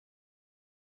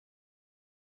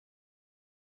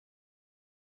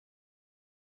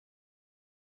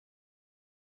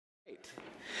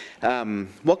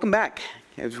Welcome back.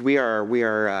 As we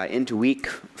are into week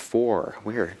 4.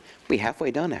 We're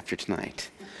halfway done after tonight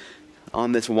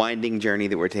on this winding journey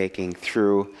that we're taking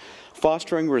through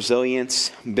fostering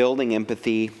resilience, building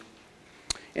empathy,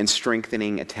 and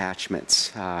strengthening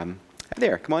attachments.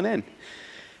 There, come on in.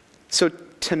 So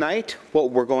tonight,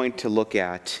 what we're going to look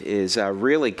at is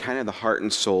really kind of the heart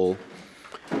and soul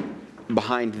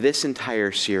behind this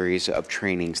entire series of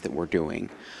trainings that we're doing.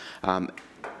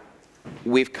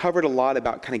 We've covered a lot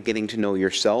about kind of getting to know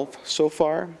yourself so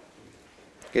far.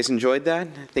 You guys enjoyed that?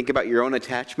 Think about your own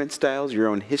attachment styles, your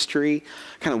own history,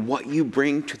 kind of what you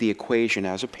bring to the equation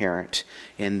as a parent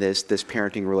in this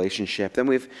parenting relationship. Then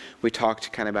we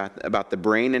talked kind of about the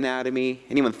brain anatomy.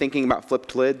 Anyone thinking about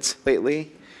flipped lids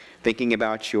lately? Thinking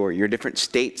about your different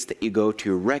states that you go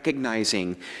to,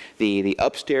 recognizing the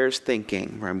upstairs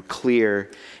thinking where I'm clear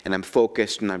and I'm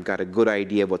focused and I've got a good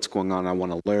idea of what's going on, I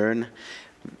want to learn,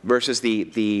 versus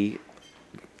the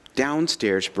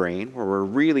downstairs brain where we're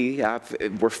really,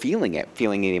 we're feeling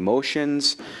the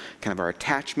emotions, kind of our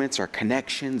attachments, our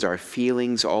connections, our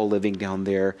feelings all living down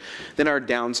there. Then our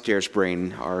downstairs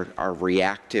brain, our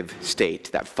reactive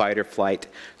state, that fight or flight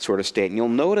sort of state. And you'll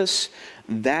notice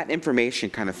that information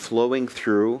kind of flowing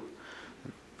through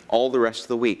all the rest of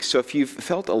the week. So if you've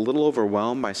felt a little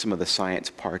overwhelmed by some of the science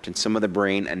part and some of the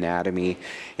brain anatomy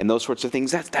and those sorts of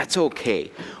things, that's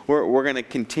okay. We're going to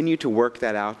continue to work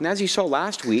that out. And as you saw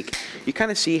last week, you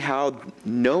kind of see how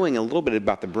knowing a little bit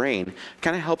about the brain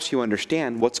kind of helps you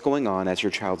understand what's going on as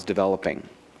your child's developing.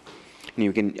 And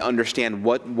you can understand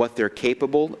what they're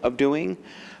capable of doing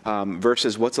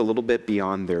versus what's a little bit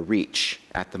beyond their reach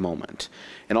at the moment.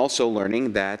 And also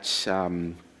learning that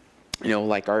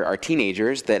like our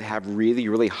teenagers that have really,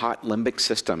 really hot limbic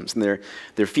systems, and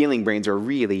their feeling brains are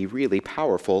really, really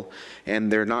powerful,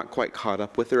 and they're not quite caught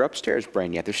up with their upstairs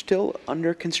brain yet. They're still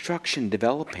under construction,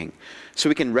 developing. So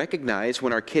we can recognize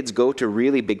when our kids go to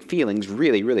really big feelings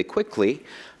really, really quickly,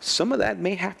 some of that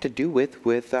may have to do with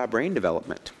brain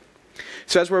development.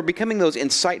 So as we're becoming those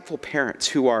insightful parents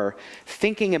who are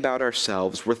thinking about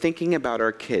ourselves, we're thinking about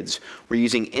our kids, we're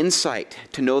using insight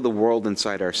to know the world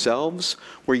inside ourselves,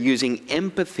 we're using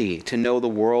empathy to know the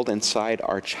world inside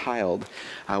our child.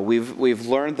 We've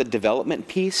learned the development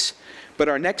piece, but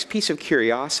our next piece of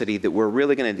curiosity that we're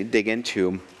really going to dig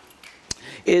into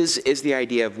is the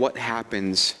idea of what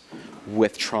happens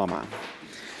with trauma.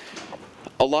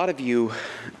 A lot of you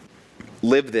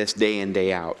live this day in,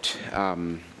 day out.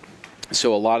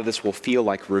 So a lot of this will feel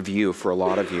like review for a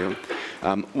lot of you.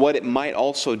 What it might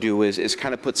also do is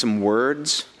kind of put some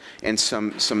words and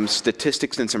some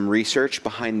statistics and some research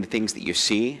behind the things that you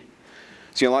see.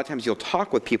 So a lot of times you'll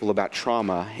talk with people about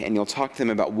trauma and you'll talk to them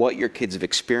about what your kids have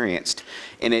experienced,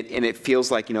 and it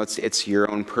feels like it's your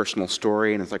own personal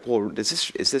story, and it's like, well,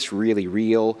 is this really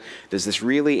real? Does this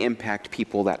really impact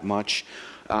people that much?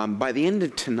 By the end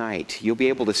of tonight, you'll be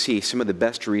able to see some of the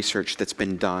best research that's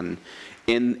been done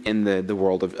in the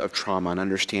world of trauma and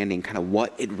understanding kind of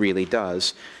what it really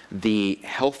does, the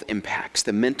health impacts,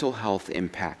 the mental health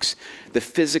impacts, the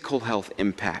physical health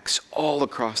impacts all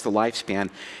across the lifespan,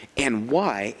 and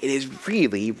why it is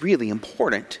really, really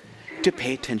important to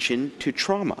pay attention to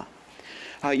trauma.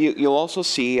 You'll also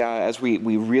see, as we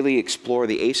really explore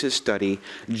the ACEs study,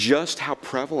 just how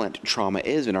prevalent trauma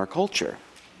is in our culture.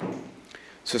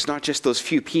 So it's not just those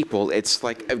few people, it's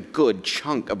like a good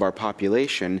chunk of our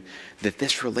population that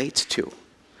this relates to.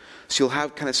 So you'll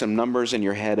have kind of some numbers in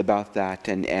your head about that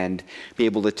and be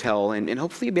able to tell and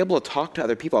hopefully be able to talk to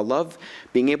other people. I love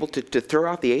being able to throw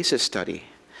out the ACEs study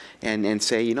and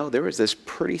say, there was this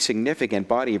pretty significant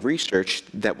body of research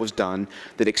that was done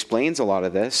that explains a lot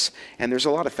of this, and there's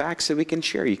a lot of facts that we can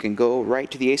share. You can go right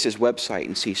to the ACEs website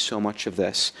and see so much of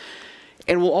this.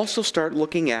 And we'll also start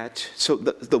looking at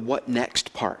the what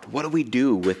next part. What do we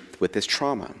do with this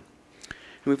trauma? And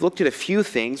we've looked at a few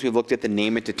things. We've looked at the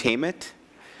name it to tame it,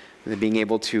 and being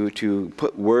able to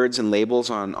put words and labels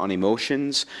on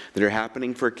emotions that are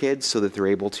happening for kids so that they're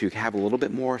able to have a little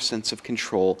bit more sense of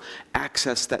control,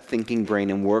 access that thinking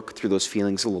brain, and work through those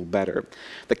feelings a little better.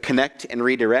 The connect and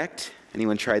redirect.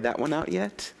 Anyone tried that one out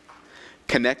yet?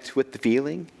 Connect with the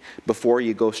feeling before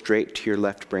you go straight to your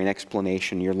left brain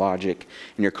explanation, your logic,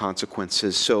 and your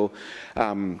consequences. So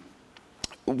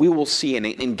we will see, and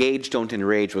engage, don't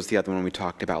enrage was the other one we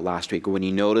talked about last week. When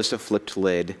you notice a flipped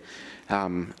lid,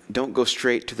 don't go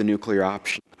straight to the nuclear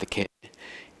option with the kid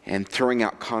and throwing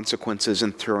out consequences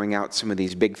and throwing out some of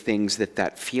these big things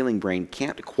that feeling brain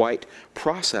can't quite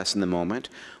process in the moment.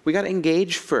 We got to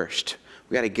engage first.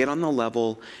 We got to get on the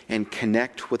level and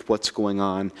connect with what's going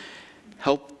on.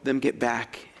 Help them get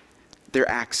back their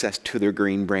access to their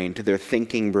green brain, to their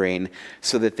thinking brain,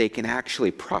 so that they can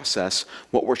actually process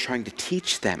what we're trying to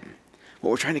teach them, what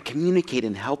we're trying to communicate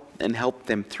and help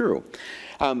them through.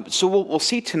 So we'll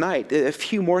see tonight a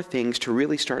few more things to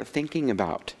really start thinking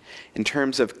about in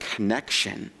terms of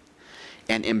connection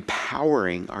and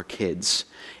empowering our kids,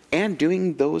 and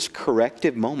doing those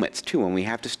corrective moments too when we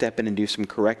have to step in and do some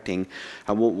correcting.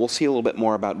 We'll see a little bit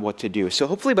more about what to do. So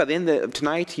hopefully by the end of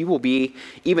tonight, you will be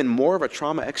even more of a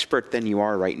trauma expert than you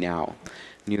are right now.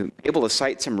 You'll be able to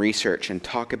cite some research and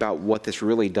talk about what this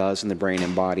really does in the brain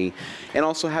and body, and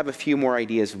also have a few more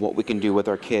ideas of what we can do with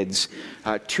our kids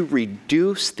to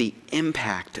reduce the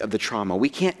impact of the trauma. We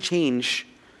can't change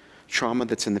trauma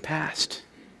that's in the past.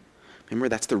 Remember,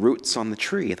 that's the roots on the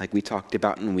tree, like we talked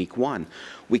about in week 1.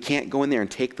 We can't go in there and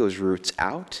take those roots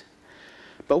out,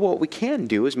 but what we can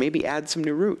do is maybe add some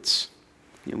new roots.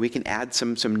 You know, we can add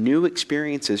some new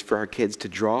experiences for our kids to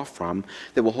draw from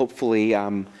that will hopefully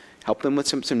help them with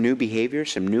some new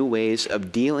behaviors, some new ways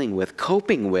of dealing with,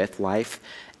 coping with life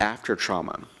after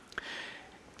trauma.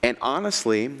 And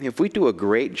honestly, if we do a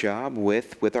great job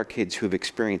with our kids who have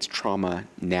experienced trauma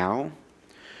now,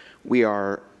 we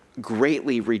are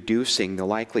greatly reducing the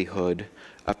likelihood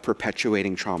of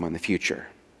perpetuating trauma in the future.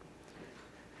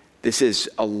 This is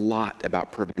a lot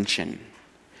about prevention.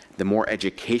 The more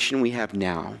education we have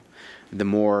now, the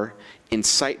more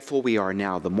insightful we are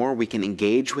now, the more we can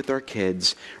engage with our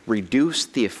kids, reduce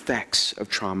the effects of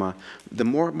trauma, the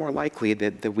more likely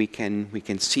that we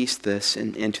can cease this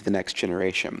into the next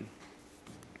generation.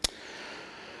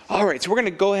 All right, so we're going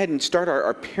to go ahead and start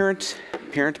our parent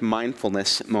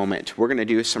mindfulness moment. We're going to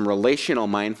do some relational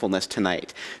mindfulness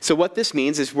tonight. So what this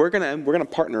means is we're going to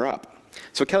partner up.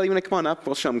 So Kelly, you want to come on up?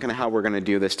 We'll show them kind of how we're going to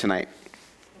do this tonight.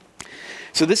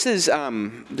 So this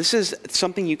is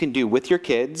something you can do with your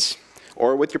kids,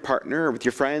 or with your partner, or with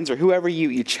your friends, or whoever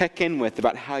you check in with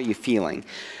about how you're feeling.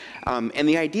 And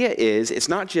the idea is,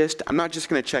 I'm not just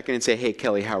going to check in and say, hey,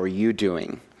 Kelly, how are you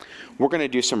doing? We're going to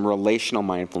do some relational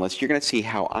mindfulness. You're going to see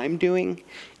how I'm doing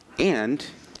and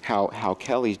how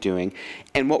Kelly's doing.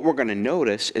 And what we're going to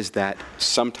notice is that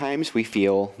sometimes we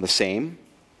feel the same,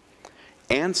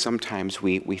 and sometimes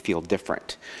we feel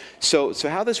different. So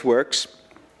how this works,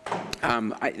 we're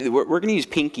going to use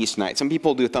pinkies tonight. Some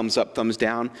people do thumbs up, thumbs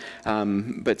down,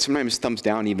 but sometimes thumbs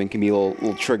down even can be a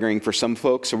little triggering for some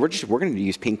folks. So we're going to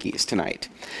use pinkies tonight.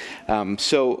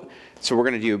 So we're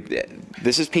going to do,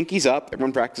 this is pinkies up.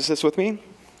 Everyone practice this with me.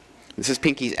 This is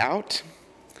pinkies out,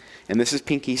 and this is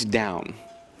pinkies down.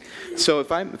 So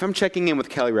if I'm checking in with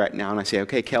Kelly right now and I say,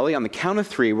 okay, Kelly, on the count of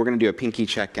 3, we're going to do a pinky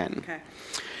check-in. Okay.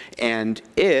 And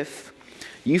if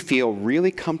you feel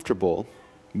really comfortable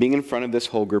being in front of this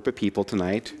whole group of people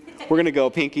tonight, we're going to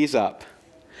go pinkies up.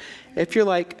 If you're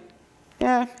like,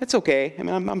 yeah, it's okay. I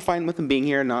mean, I'm fine with them being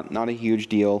here, not a huge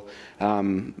deal,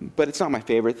 but it's not my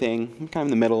favorite thing. I'm kind of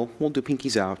in the middle. We'll do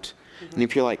pinkies out. Mm-hmm. And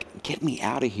if you're like, get me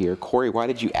out of here, Corey, why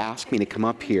did you ask me to come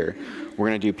up here? We're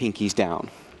going to do pinkies down.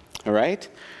 All right?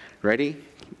 Ready?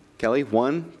 Kelly,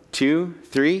 1, 2,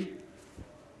 3.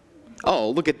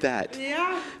 Oh, look at that.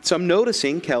 Yeah. So I'm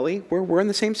noticing, Kelly, we're in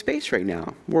the same space right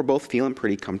now. We're both feeling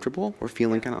pretty comfortable. We're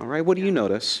feeling kind of all right. What do you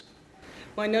notice?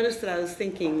 Well, I noticed that I was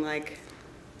thinking, like,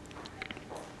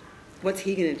 what's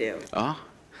he going to do? Ah,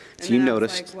 so you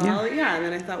noticed. Like, well, yeah, and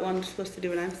then I thought, well, I'm supposed to do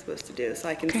what I'm supposed to do. So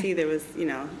I can see there was,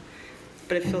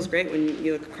 but it feels great when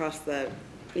you look across the,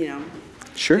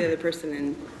 Sure. the other person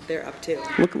and they're up too.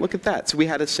 Look at that. So we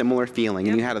had a similar feeling,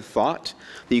 and you had a thought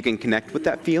that you can connect with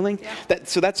that feeling. Yeah.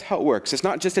 So that's how it works. It's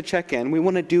not just a check-in. We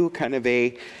want to do kind of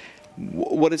a,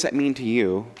 what does that mean to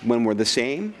you when we're the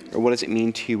same, or what does it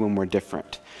mean to you when we're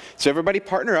different? So everybody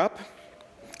partner up.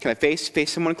 Can I face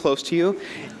someone close to you?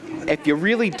 If you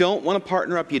really don't want to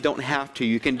partner up, you don't have to.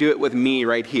 You can do it with me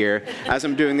right here, as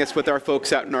I'm doing this with our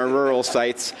folks out in our rural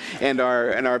sites and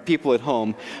our people at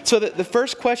home. So the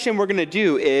first question we're going to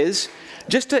do is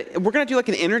we're going to do like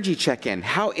an energy check-in.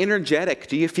 How energetic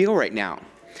do you feel right now?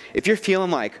 If you're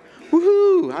feeling like,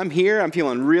 woohoo, I'm here, I'm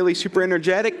feeling really super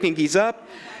energetic, pinkies up.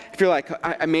 If you're like,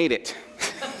 I made it,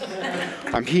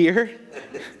 I'm here.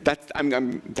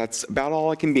 That's about all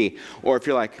I can be. Or if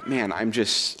you're like, man, I'm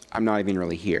not even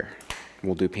really here.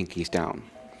 We'll do pinkies down.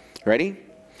 Ready?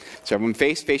 So everyone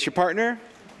face your partner.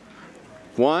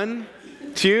 1,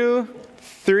 2,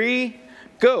 3,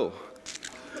 go.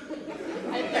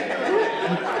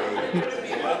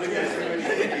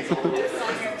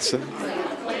 So,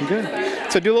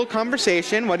 good. So do a little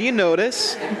conversation. What do you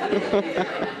notice?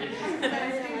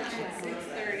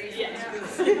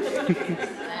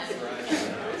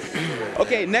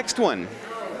 Okay, next one.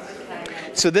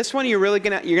 So this one you're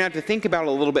gonna have to think about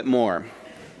a little bit more.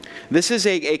 This is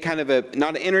a kind of a,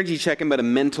 not an energy check-in, but a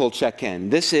mental check-in.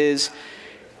 This is,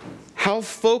 how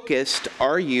focused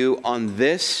are you on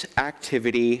this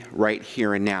activity right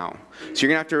here and now? So you're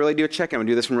going to have to really do a check-in. I'm going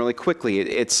to do this one really quickly.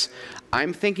 It's,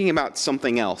 I'm thinking about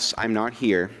something else. I'm not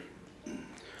here.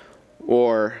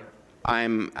 Or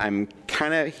I'm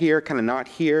kind of here, kind of not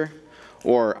here.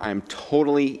 Or I'm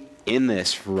totally in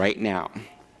this right now.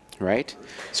 Right?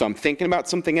 So I'm thinking about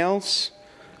something else.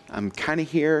 I'm kind of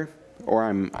here. Or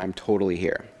I'm totally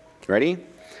here. Ready?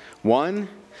 1,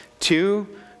 2,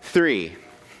 3.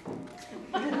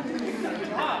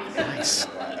 Nice.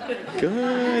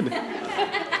 Good.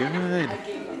 Good.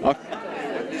 Oh,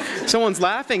 someone's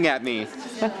laughing at me.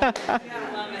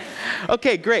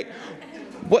 Okay, great.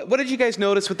 What did you guys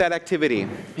notice with that activity?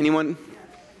 Anyone?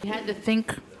 You had to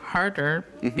think harder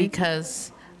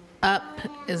because up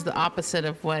is the opposite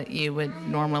of what you would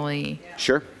normally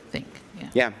think.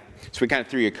 Yeah. So we kind of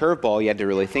threw you a curveball. You had to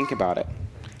really think about it.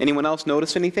 Anyone else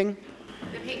notice anything?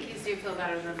 The pinkies do feel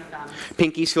better than the thumbs.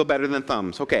 Pinkies feel better than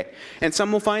thumbs. Okay. And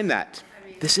some will find that.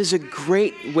 This is a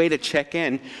great way to check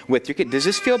in with your kid. Does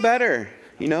this feel better?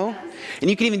 You know? And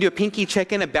you can even do a pinky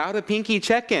check-in about a pinky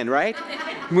check-in, right?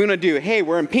 We're going to do, hey,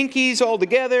 we're in pinkies all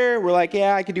together. We're like,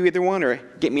 yeah, I could do either one, or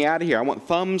get me out of here. I want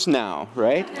thumbs now,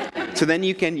 right? So then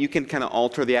you can kind of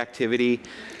alter the activity.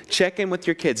 Check in with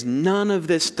your kids. None of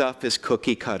this stuff is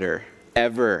cookie cutter,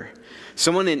 ever.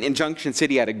 Someone in Junction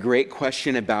City had a great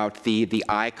question about the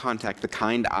eye contact, the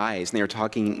kind eyes. And they were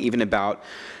talking even about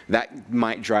that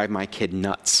might drive my kid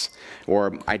nuts.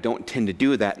 Or I don't tend to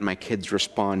do that, and my kids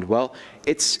respond. Well,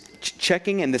 it's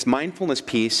checking, and this mindfulness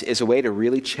piece is a way to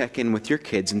really check in with your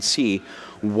kids and see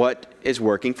what is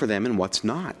working for them and what's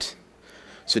not.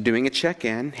 So doing a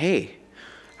check-in, hey,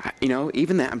 you know,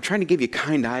 even that, I'm trying to give you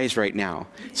kind eyes right now.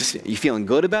 Just, you feeling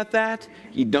good about that?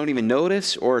 You don't even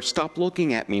notice? Or stop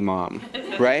looking at me, Mom,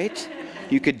 right?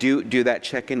 You could do that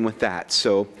check-in with that.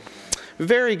 So,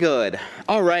 very good.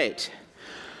 All right.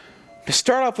 To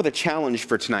start off with a challenge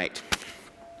for tonight,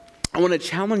 I want to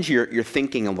challenge your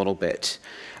thinking a little bit.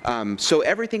 So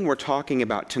everything we're talking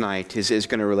about tonight is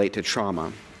going to relate to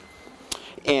trauma.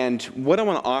 And what I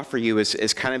want to offer you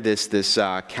is kind of this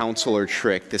counselor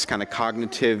trick, this kind of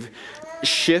cognitive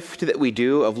shift that we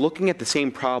do of looking at the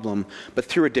same problem, but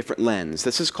through a different lens.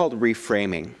 This is called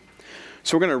reframing.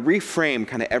 So we're going to reframe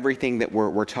kind of everything that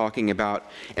we're talking about,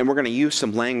 and we're going to use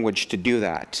some language to do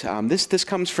that. This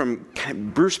comes from,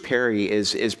 Bruce Perry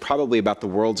is probably about the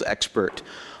world's expert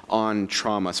on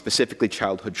trauma, specifically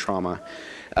childhood trauma.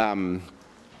 One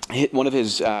of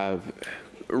his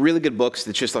really good books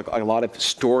that's just like a lot of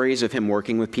stories of him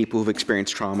working with people who've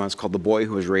experienced trauma. It's called The Boy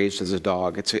Who Was Raised as a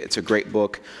Dog. It's a great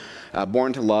book.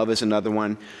 Born to Love is another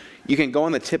one. You can go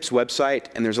on the TIPS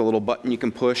website, and there's a little button you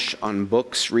can push on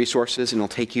books, resources, and it'll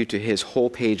take you to his whole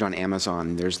page on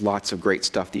Amazon. There's lots of great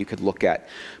stuff that you could look at.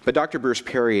 But Dr. Bruce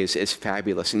Perry is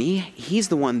fabulous, and he's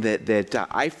the one that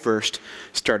I first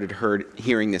started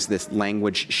hearing this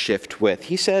language shift with.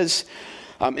 He says,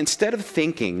 instead of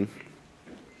thinking,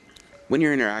 when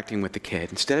you're interacting with the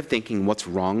kid, instead of thinking what's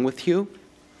wrong with you,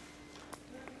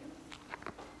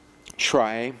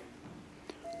 try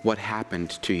what happened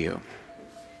to you.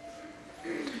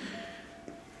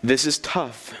 This is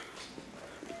tough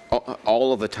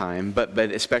all of the time, but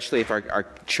especially if our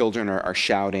children are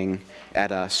shouting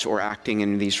at us or acting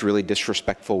in these really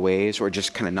disrespectful ways or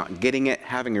just kind of not getting it,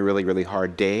 having a really, really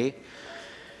hard day.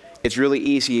 It's really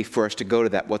easy for us to go to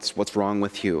that what's wrong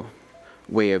with you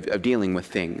way of dealing with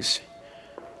things.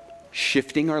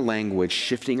 Shifting our language,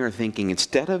 shifting our thinking,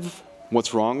 instead of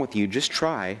what's wrong with you, just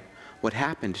try what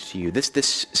happened to you.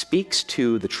 This speaks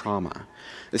to the trauma.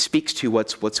 This speaks to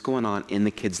what's going on in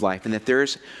the kid's life, and that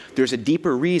there's a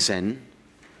deeper reason,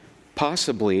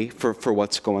 possibly, for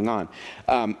what's going on.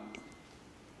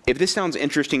 If this sounds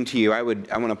interesting to you, I want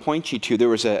to point you to, there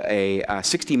was a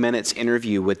 60 Minutes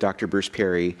interview with Dr. Bruce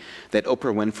Perry that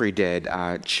Oprah Winfrey did.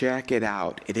 Check it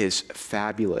out. It is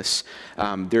fabulous.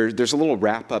 There's a little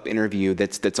wrap-up interview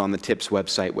that's on the TIPS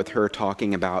website with her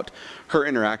talking about her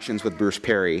interactions with Bruce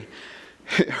Perry.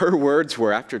 Her words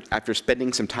were, after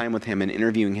spending some time with him and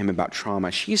interviewing him about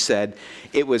trauma, she said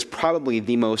it was probably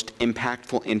the most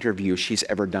impactful interview she's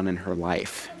ever done in her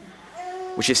life,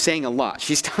 which is saying a lot.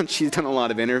 She's done a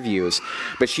lot of interviews,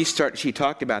 but she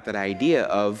talked about that idea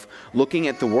of looking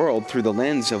at the world through the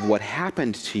lens of what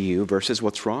happened to you versus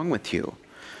what's wrong with you.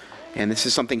 And this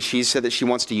is something she said that she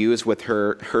wants to use with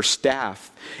her staff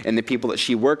and the people that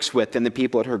she works with and the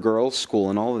people at her girls' school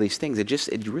and all of these things.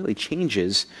 It really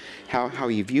changes how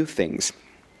you view things.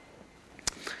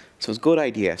 So it's a good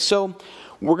idea. So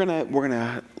we're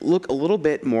gonna look a little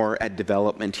bit more at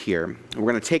development here. We're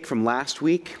gonna take from last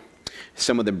week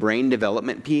some of the brain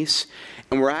development piece,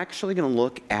 and we're actually going to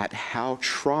look at how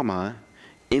trauma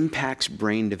impacts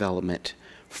brain development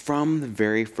from the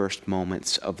very first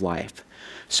moments of life.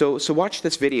 So watch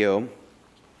this video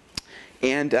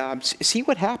and see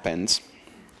what happens.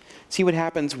 See what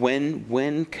happens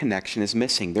when connection is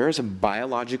missing. There is a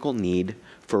biological need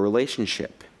for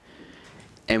relationship.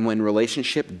 And when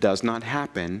relationship does not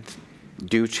happen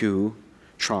due to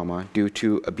trauma, due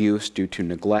to abuse, due to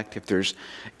neglect, if there's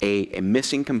a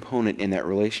missing component in that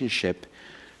relationship,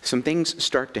 some things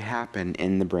start to happen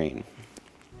in the brain.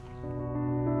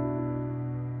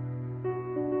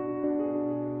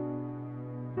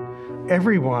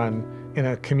 Everyone in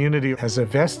a community has a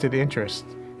vested interest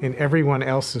in everyone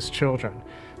else's children,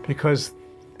 because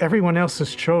everyone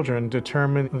else's children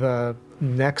determine the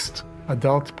next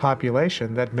adult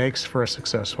population that makes for a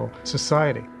successful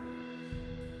society.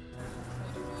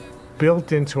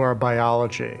 Built into our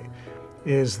biology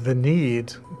is the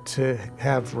need to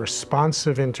have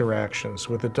responsive interactions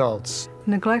with adults.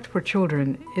 Neglect for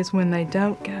children is when they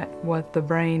don't get what the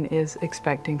brain is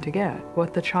expecting to get,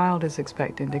 what the child is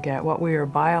expecting to get, what we are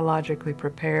biologically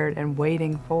prepared and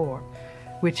waiting for,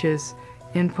 which is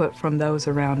input from those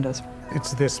around us.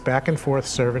 It's this back and forth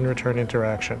serve and return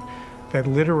interaction that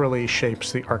literally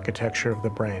shapes the architecture of the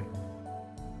brain.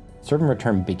 Serve and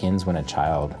return begins when a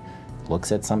child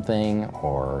looks at something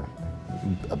or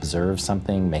observes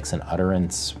something, makes an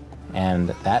utterance, and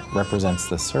that represents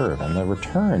the serve. And the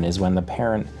return is when the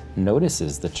parent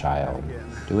notices the child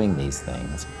doing these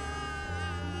things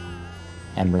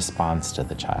and responds to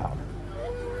the child.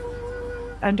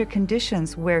 Under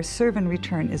conditions where serve and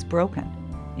return is broken,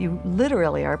 you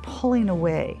literally are pulling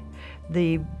away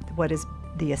what is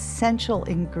the essential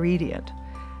ingredient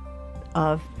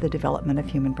of the development of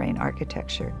human brain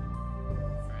architecture.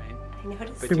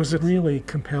 It was a really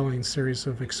compelling series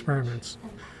of experiments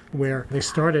where they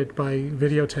started by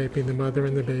videotaping the mother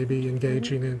and the baby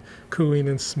engaging in cooing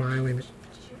and smiling.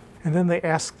 And then they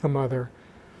asked the mother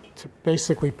to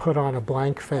basically put on a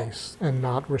blank face and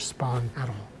not respond at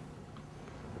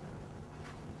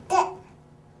all.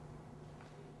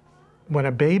 When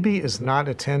a baby is not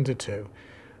attended to,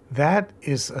 that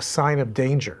is a sign of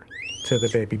danger to the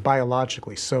baby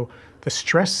biologically. So the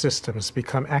stress systems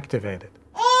become activated.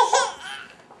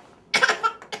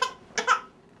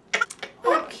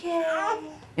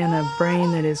 In a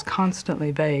brain that is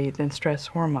constantly bathed in stress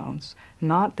hormones,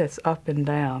 not that's up and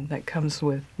down, that comes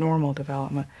with normal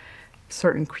development,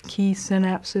 certain key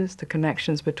synapses, the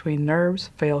connections between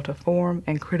nerves, fail to form,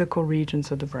 and critical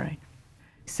regions of the brain.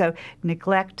 So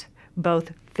neglect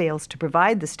both fails to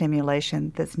provide the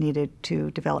stimulation that's needed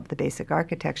to develop the basic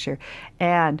architecture,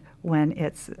 and when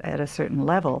it's at a certain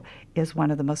level, is one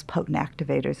of the most potent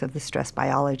activators of the stress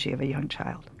biology of a young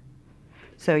child.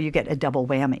 So you get a double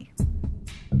whammy.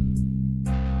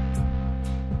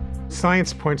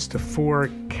 Science points to 4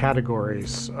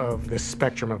 categories of this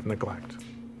spectrum of neglect.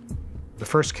 The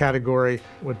first category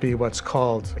would be what's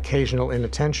called occasional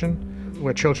inattention,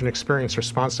 where children experience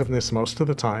responsiveness most of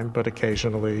the time, but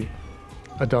occasionally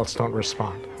adults don't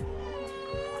respond.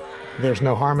 There's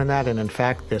no harm in that, and in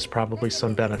fact, there's probably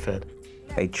some benefit.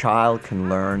 A child can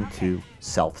learn to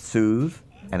self-soothe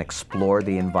and explore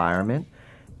the environment,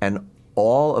 and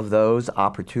all of those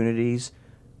opportunities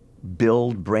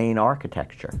build brain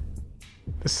architecture.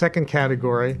 The second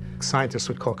category, scientists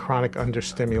would call chronic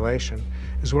understimulation,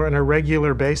 is where on a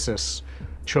regular basis,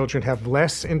 children have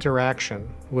less interaction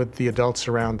with the adults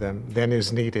around them than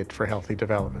is needed for healthy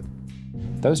development.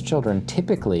 Those children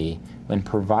typically, when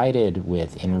provided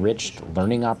with enriched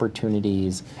learning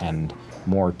opportunities and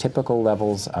more typical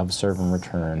levels of serve and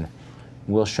return,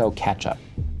 will show catch-up.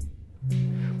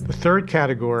 The third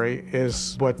category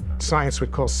is what science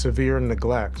would call severe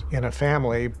neglect in a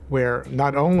family where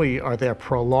not only are there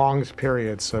prolonged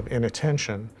periods of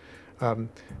inattention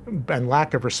and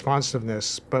lack of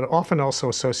responsiveness, but often also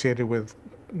associated with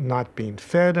not being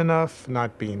fed enough,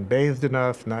 not being bathed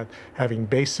enough, not having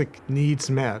basic needs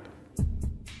met.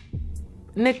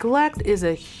 Neglect is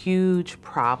a huge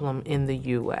problem in the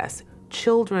U.S.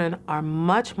 Children are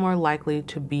much more likely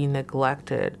to be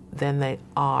neglected than they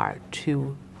are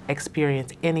to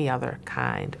experience any other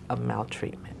kind of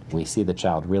maltreatment. We see the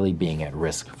child really being at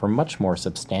risk for much more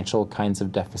substantial kinds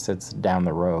of deficits down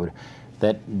the road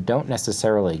that don't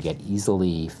necessarily get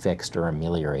easily fixed or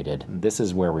ameliorated. This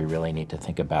is where we really need to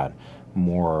think about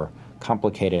more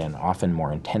complicated and often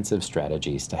more intensive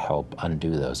strategies to help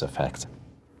undo those effects.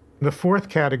 The fourth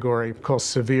category, called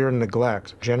severe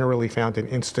neglect, generally found in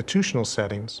institutional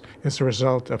settings, is a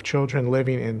result of children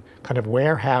living in kind of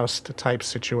warehoused type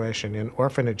situation in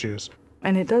orphanages,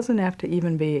 And it doesn't have to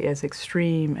even be as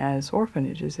extreme as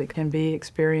orphanages. It can be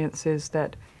experiences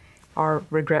that are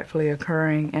regretfully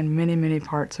occurring in many, many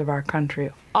parts of our country.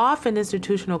 Often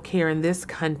institutional care in this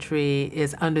country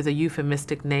is under the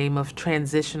euphemistic name of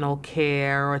transitional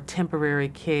care or temporary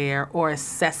care or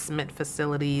assessment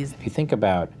facilities. If you think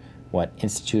about what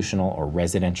institutional or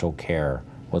residential care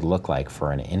would look like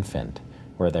for an infant,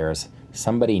 where there's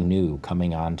somebody new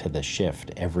coming onto the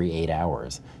shift every 8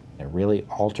 hours, it really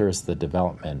alters the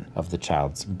development of the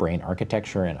child's brain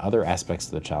architecture and other aspects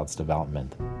of the child's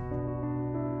development.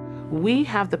 We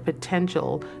have the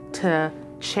potential to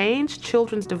change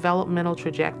children's developmental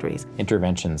trajectories.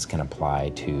 Interventions can apply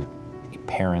to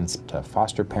parents, to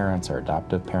foster parents or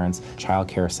adoptive parents, child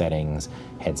care settings,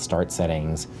 Head Start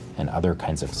settings, and other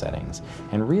kinds of settings.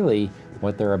 And really,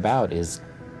 what they're about is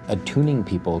attuning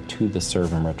people to the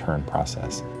serve and return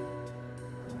process.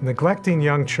 Neglecting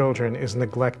young children is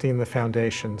neglecting the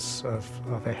foundations of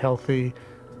a healthy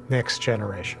next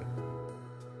generation.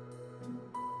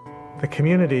 The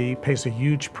community pays a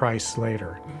huge price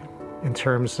later in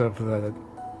terms of the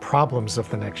problems of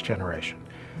the next generation,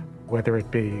 whether it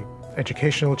be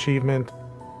educational achievement,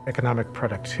 economic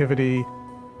productivity,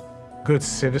 good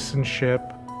citizenship,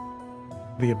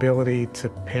 the ability to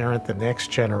parent the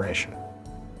next generation.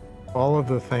 All of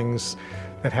the things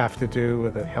that have to do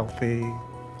with a healthy,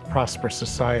 prosperous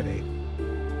society.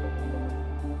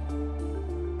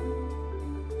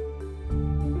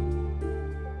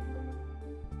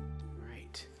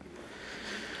 Right.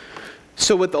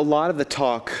 So with a lot of the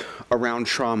talk around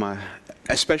trauma,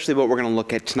 especially what we're going to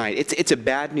look at tonight, it's a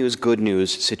bad news, good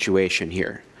news situation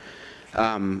here.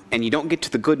 And you don't get to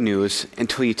the good news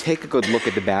until you take a good look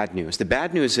at the bad news. The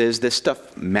bad news is this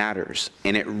stuff matters,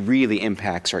 and it really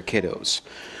impacts our kiddos.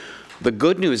 The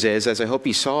good news is, as I hope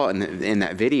you saw in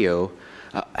that video,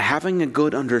 having a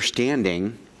good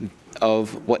understanding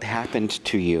of what happened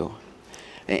to you,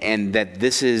 and that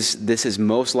this is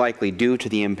most likely due to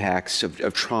the impacts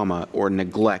of trauma or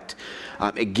neglect.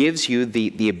 It gives you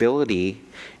the ability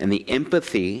and the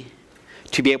empathy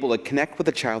to be able to connect with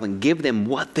a child and give them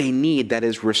what they need that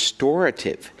is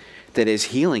restorative, that is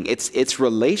healing. It's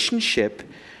relationship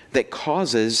that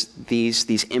causes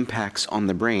these impacts on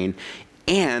the brain,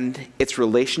 and it's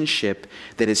relationship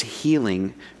that is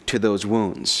healing to those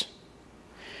wounds.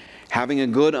 Having a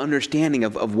good understanding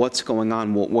of what's going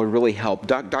on will really help.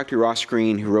 Dr. Ross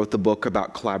Greene, who wrote the book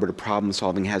about collaborative problem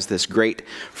solving, has this great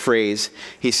phrase.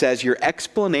 He says, "Your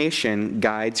explanation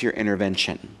guides your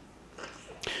intervention,"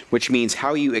 which means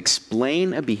how you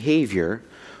explain a behavior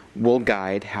will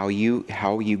guide how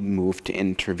you move to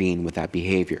intervene with that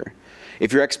behavior.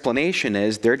 If your explanation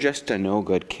is, they're just a no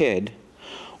good kid,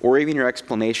 or even your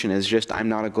explanation is just, I'm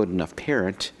not a good enough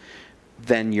parent,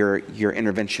 then your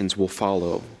interventions will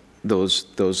follow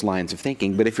those lines of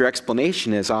thinking. But if your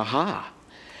explanation is, aha,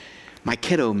 my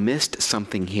kiddo missed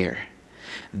something here.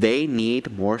 They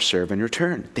need more serve and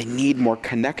return. They need more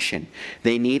connection.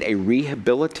 They need a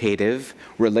rehabilitative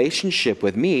relationship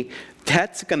with me.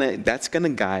 That's gonna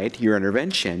guide your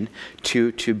intervention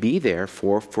to be there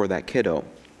for that kiddo.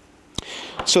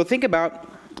 So think about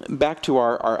back to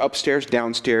our upstairs,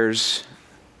 downstairs,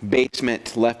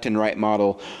 basement, left and right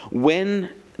model. When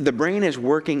the brain is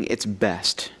working its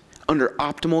best, under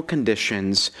optimal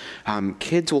conditions,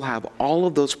 kids will have all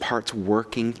of those parts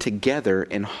working together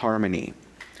in harmony.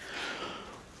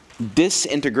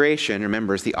 Disintegration,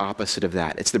 remember, is the opposite of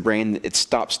that. It's the brain that it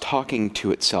stops talking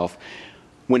to itself.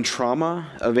 When trauma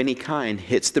of any kind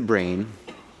hits the brain,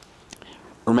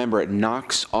 remember, it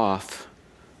knocks off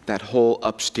that whole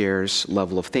upstairs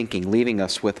level of thinking, leaving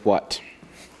us with what?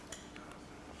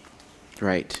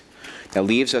 Right. That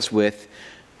leaves us with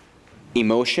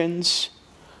emotions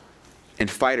and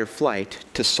fight or flight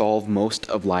to solve most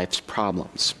of life's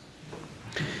problems.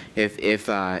 If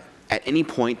at any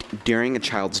point during a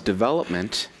child's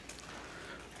development,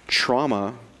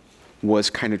 trauma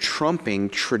was kind of trumping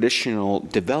traditional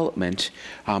development,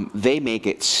 they may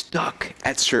get stuck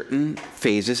at certain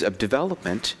phases of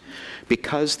development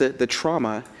because the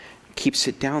trauma keeps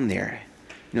it down there.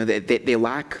 You know, they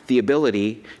lack the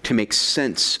ability to make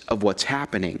sense of what's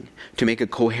happening, to make a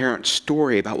coherent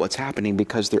story about what's happening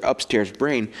because their upstairs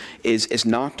brain is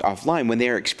knocked offline. When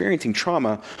they're experiencing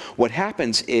trauma, what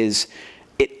happens is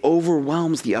it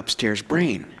overwhelms the upstairs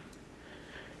brain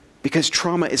because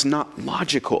trauma is not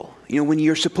logical. You know, when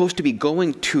you're supposed to be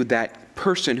going to that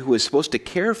person who is supposed to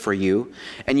care for you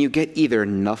and you get either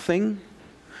nothing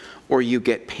or you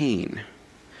get pain,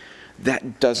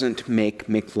 that doesn't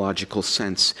make logical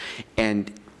sense.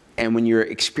 And when you're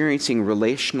experiencing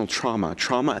relational trauma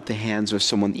at the hands of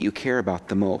someone that you care about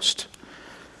the most,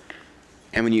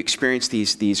 And when you experience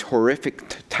these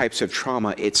horrific types of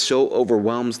trauma, it so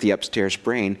overwhelms the upstairs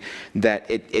brain that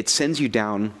it sends you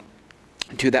down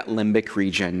to that limbic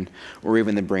region or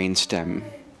even the brainstem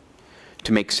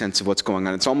to make sense of what's going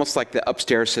on. It's almost like the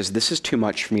upstairs says, this is too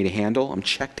much for me to handle. I'm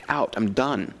checked out. I'm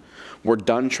done. We're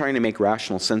done trying to make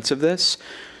rational sense of this.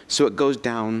 So it goes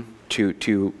down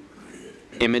to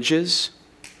images,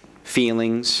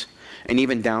 feelings, and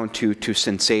even down to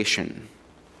sensation.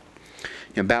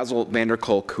 You know, Basil van der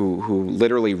Kolk, who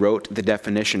literally wrote the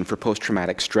definition for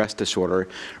post-traumatic stress disorder,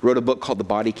 wrote a book called The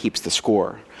Body Keeps the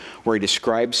Score, where he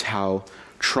describes how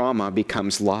trauma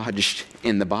becomes lodged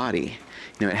in the body.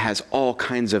 You know, it has all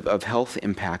kinds of health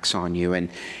impacts on you, and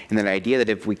that idea that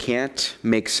if we can't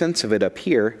make sense of it up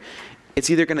here, it's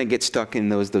either going to get stuck in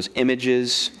those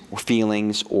images or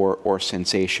feelings or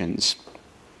sensations.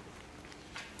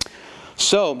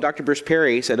 So Dr. Bruce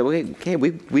Perry said, okay,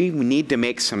 we need to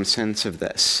make some sense of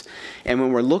this. And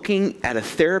when we're looking at a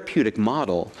therapeutic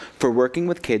model for working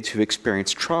with kids who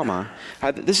experience trauma,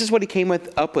 this is what he came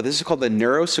up with. This is called the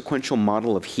neurosequential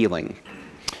model of healing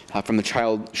from the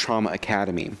Child Trauma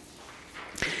Academy.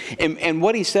 And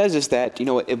what he says is that, you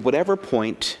know, at whatever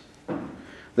point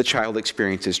the child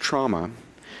experiences trauma,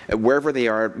 wherever they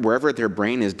are, wherever their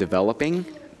brain is developing,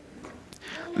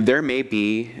 there may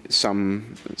be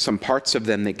some parts of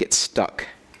them that get stuck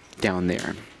down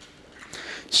there.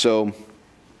 So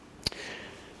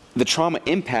the trauma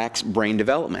impacts brain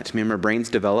development. Remember, brains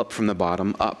develop from the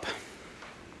bottom up.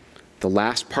 The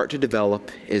last part to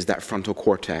develop is that frontal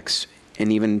cortex.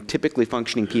 And even typically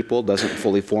functioning people doesn't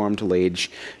fully form till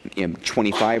age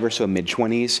 25 or so,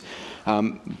 mid-20s.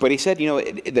 But he said, you know,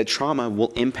 the trauma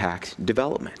will impact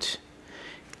development.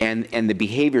 And the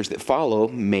behaviors that follow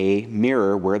may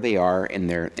mirror where they are in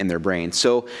their brain.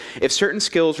 So if certain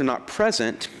skills are not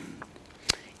present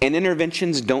and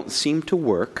interventions don't seem to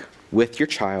work with your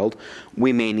child,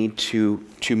 we may need to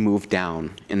move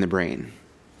down in the brain,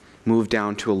 move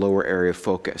down to a lower area of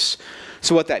focus.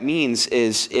 So what that means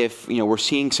is if, you know, we're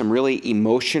seeing some really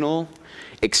emotional,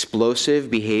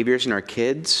 explosive behaviors in our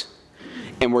kids,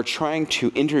 and we're trying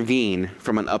to intervene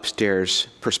from an upstairs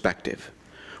perspective.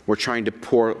 We're trying to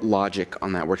pour logic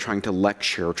on that. We're trying to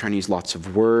lecture. We're trying to use lots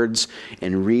of words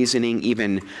and reasoning,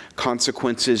 even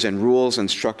consequences and rules and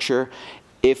structure.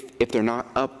 If they're not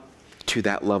up to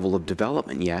that level of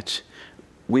development yet,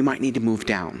 we might need to move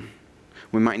down.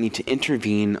 We might need to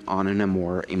intervene on a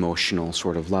more emotional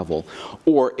sort of level.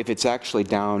 Or if it's actually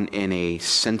down in a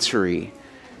sensory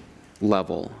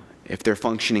level, if their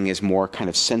functioning is more kind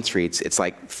of sensory, it's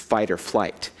like fight or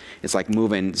flight. It's like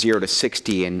moving 0 to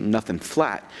 60 and nothing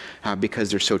flat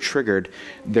because they're so triggered.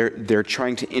 They're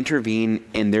trying to intervene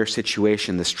in their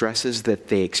situation, the stresses that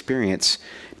they experience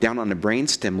down on a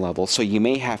brainstem level. So you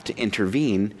may have to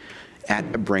intervene at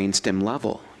a brainstem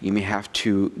level. You may have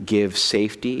to give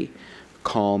safety,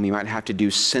 calm. You might have to do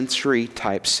sensory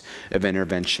types of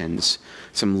interventions.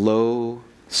 Some low,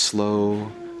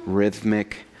 slow,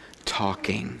 rhythmic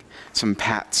talking. Some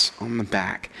pats on the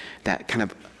back that kind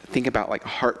of think about like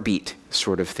heartbeat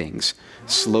sort of things,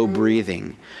 slow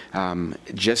breathing,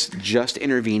 just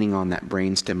intervening on that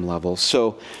brainstem level.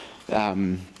 So,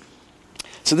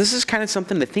 so this is kind of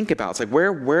something to think about. It's like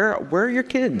where are your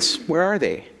kids? Where are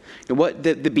they? And what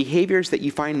the behaviors that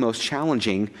you find most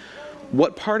challenging?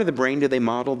 What part of the brain do they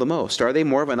model the most? Are they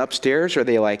more of an upstairs? Or are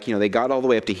they like, you know, they got all the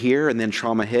way up to here and then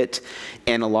trauma hit,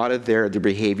 and a lot of their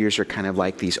behaviors are kind of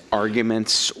like these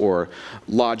arguments or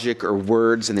logic or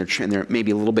words, and they're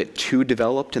maybe a little bit too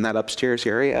developed in that upstairs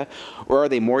area? Or are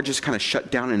they more just kind of shut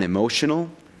down and emotional?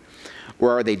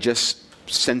 Or are they just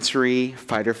sensory,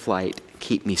 fight or flight,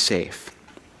 keep me safe?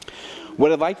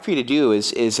 What I'd like for you to do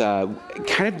is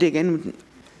kind of dig in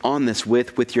on this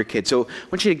with your kids. So I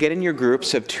want you to get in your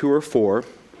groups of 2 or 4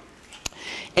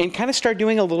 and kind of start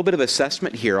doing a little bit of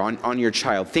assessment here on your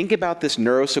child. Think about this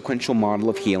neurosequential model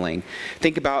of healing.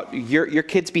 Think about your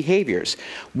kids' behaviors.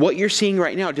 What you're seeing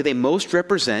right now, do they most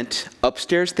represent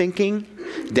upstairs thinking,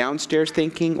 downstairs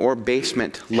thinking, or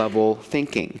basement level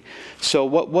thinking? So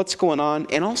what's going on?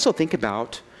 And also think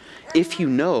about, if you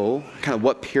know kind of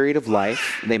what period of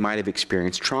life they might have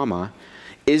experienced trauma,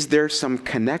 is there some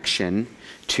connection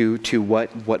to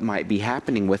what might be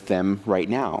happening with them right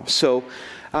now? So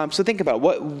think about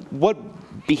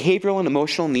what behavioral and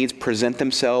emotional needs present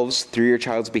themselves through your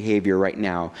child's behavior right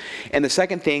now. And the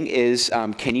second thing is,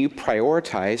 can you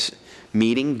prioritize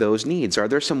meeting those needs? Are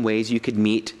there some ways you could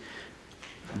meet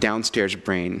downstairs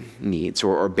brain needs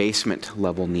or basement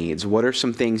level needs? What are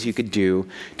some things you could do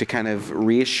to kind of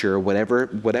reassure whatever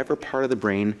part of the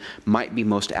brain might be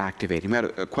most activated? You had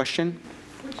a question?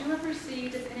 Would you ever see,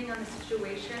 depending on the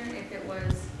situation, if it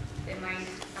was, it might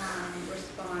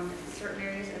respond in certain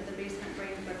areas of the basement brain,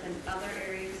 but then other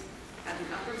areas have an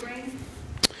upper brain?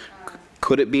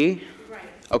 Could it be? Right.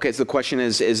 Okay, so the question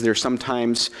is there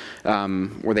sometimes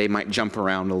where they might jump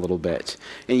around a little bit?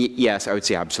 And yes, I would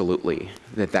say absolutely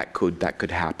that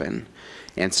could happen.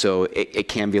 And so it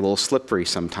can be a little slippery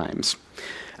sometimes.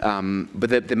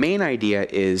 But the main idea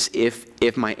is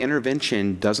if my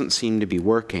intervention doesn't seem to be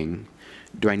working,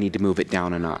 do I need to move it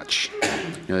down a notch?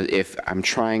 You know, if I'm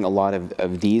trying a lot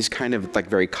of these kind of like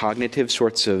very cognitive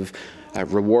sorts of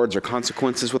rewards or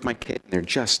consequences with my kid, they're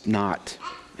just not,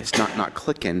 it's not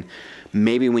clicking,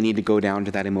 maybe we need to go down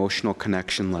to that emotional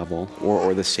connection level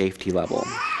or the safety level.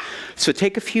 So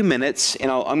take a few minutes, and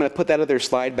I'm going to put that other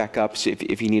slide back up so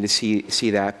if you need to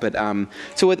see that. But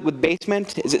so with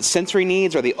basement, is it sensory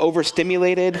needs? Are they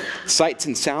overstimulated? Sights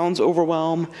and sounds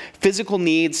overwhelm? Physical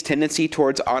needs, tendency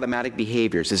towards automatic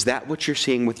behaviors. Is that what you're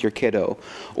seeing with your kiddo?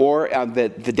 Or the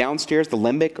downstairs, the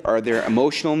limbic, are there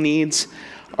emotional needs?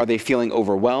 Are they feeling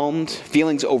overwhelmed?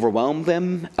 Feelings overwhelm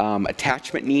them.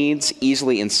 Attachment needs,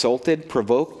 easily insulted,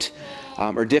 provoked,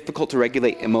 or difficult to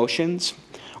regulate emotions.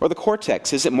 Or the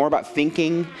cortex, is it more about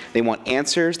thinking? They want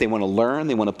answers, they want to learn,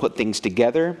 they want to put things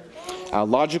together.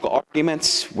 Logical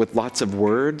arguments with lots of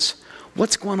words.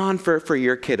 What's going on for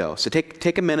your kiddo? So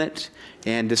take a minute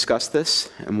and discuss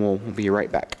this, and we'll be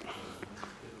right back.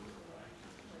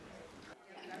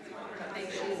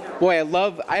 Boy,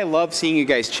 I love seeing you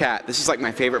guys chat. This is like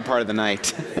my favorite part of the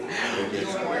night.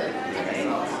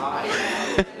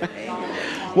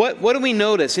 What do we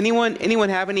notice? Anyone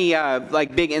have any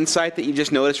like big insight that you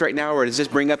just noticed right now, or does this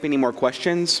bring up any more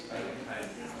questions?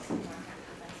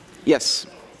 Yes.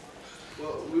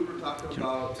 Well, we were talking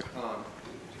about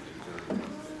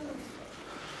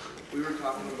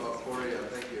Corey,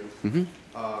 thank you.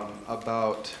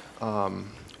 About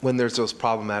when there's those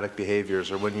problematic behaviors,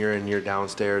 or when you're in your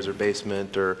downstairs or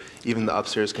basement, or even the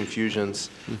upstairs confusions.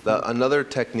 Another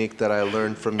technique that I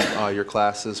learned from your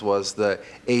classes was the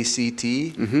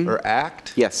ACT, or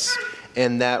ACT. Yes.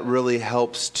 And that really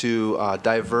helps to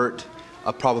divert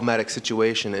a problematic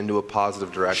situation into a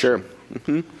positive direction.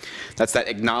 Sure. That's that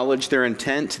acknowledge their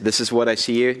intent. This is what I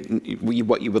see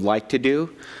what you would like to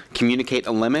do. Communicate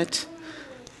a limit.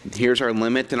 Here's our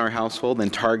limit in our household,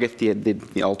 and target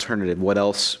the alternative. What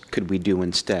else could we do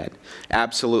instead?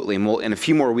 Absolutely, and in a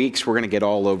few more weeks, we're going to get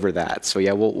all over that. So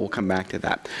yeah, we'll come back to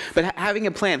that. But having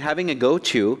a plan, having a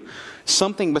go-to,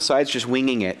 something besides just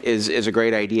winging it is a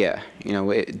great idea. You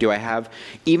know, do I have,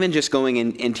 even just going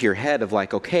into your head of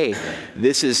like, okay,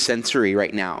 this is sensory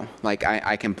right now. Like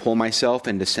I can pull myself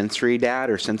into sensory dad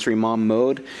or sensory mom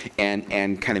mode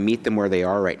and kind of meet them where they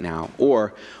are right now.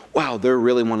 Or, wow, they're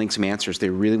really wanting some answers. They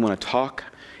really want to talk,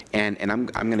 and I'm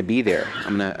going to be there.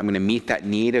 I'm going to meet that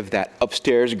need of that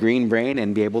upstairs green brain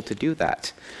and be able to do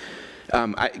that.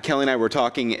 Kelly and I were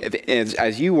talking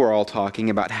as you were all talking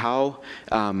about how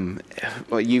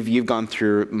well, you've gone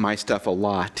through my stuff a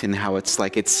lot, and how it's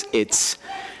like it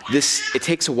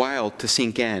takes a while to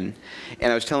sink in.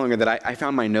 And I was telling her that I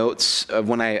found my notes of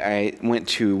when I went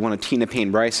to one of Tina Payne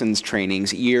Bryson's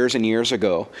trainings years and years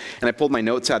ago, and I pulled my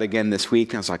notes out again this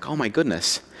week, and I was like, oh my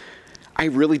goodness, I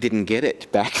really didn't get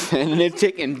it back then,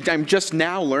 and I'm just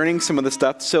now learning some of the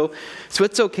stuff. So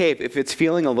it's okay if it's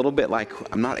feeling a little bit like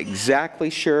I'm not exactly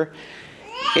sure.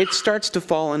 It starts to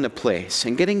fall into place,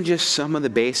 and getting just some of the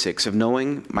basics of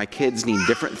knowing my kids need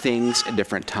different things at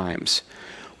different times.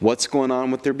 What's going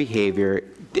on with their behavior?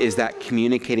 Is that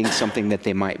communicating something that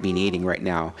they might be needing right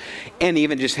now? And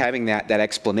even just having that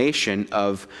explanation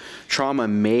of trauma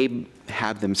may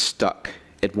have them stuck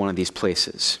at one of these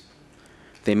places.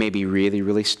 They may be really,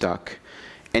 really stuck.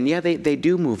 And yeah, they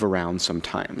do move around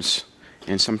sometimes.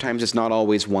 And sometimes it's not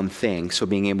always one thing, so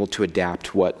being able to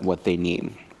adapt what they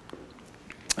need.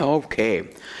 Okay.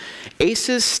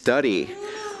 ACEs study.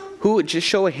 Just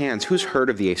show of hands, who's heard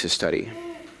of the ACEs study?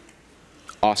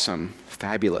 Awesome.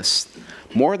 Fabulous.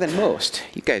 More than most.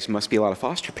 You guys must be a lot of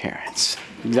foster parents.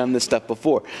 You've done this stuff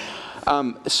before.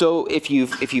 So if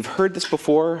you've heard this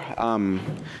before,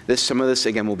 some of this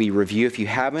again will be review. If you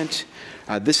haven't,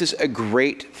 this is a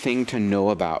great thing to know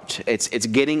about. It's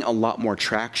getting a lot more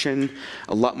traction.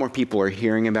 A lot more people are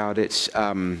hearing about it.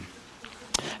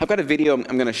 I've got a video I'm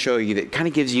going to show you that kind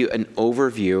of gives you an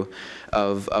overview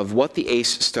of what the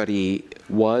ACE study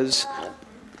was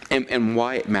and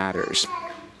why it matters.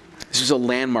 This was a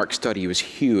landmark study. It was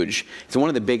huge. It's one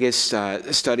of the biggest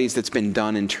studies that's been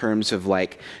done in terms of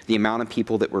like the amount of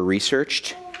people that were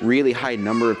researched. Really high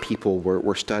number of people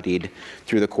were studied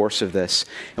through the course of this,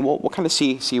 and we'll kind of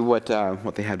see what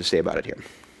they have to say about it here.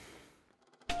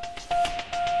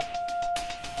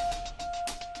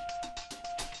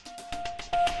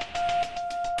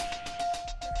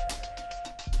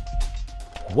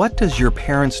 What does your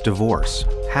parents' divorce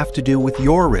have to do with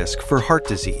your risk for heart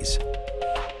disease?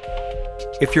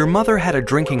 If your mother had a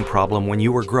drinking problem when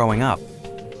you were growing up,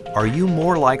 are you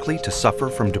more likely to suffer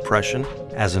from depression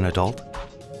as an adult?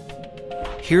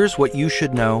 Here's what you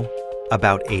should know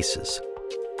about ACEs.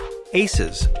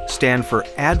 ACEs stand for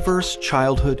Adverse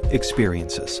Childhood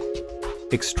Experiences,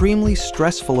 extremely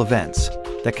stressful events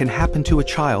that can happen to a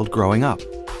child growing up.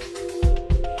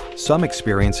 Some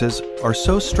experiences are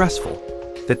so stressful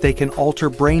that they can alter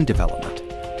brain development,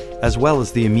 as well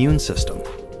as the immune system,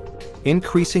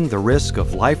 increasing the risk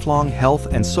of lifelong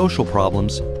health and social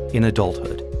problems in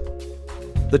adulthood.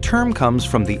 The term comes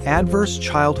from the Adverse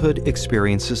Childhood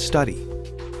Experiences Study,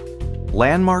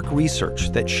 landmark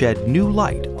research that shed new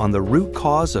light on the root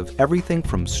cause of everything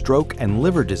from stroke and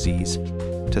liver disease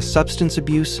to substance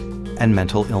abuse and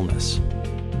mental illness.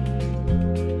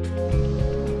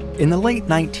 In the late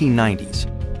 1990s,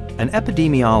 an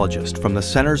epidemiologist from the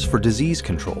Centers for Disease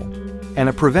Control and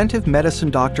a preventive medicine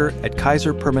doctor at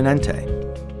Kaiser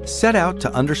Permanente set out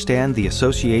to understand the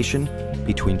association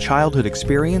between childhood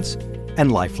experience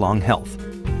and lifelong health.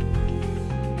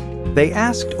 They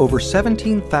asked over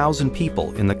 17,000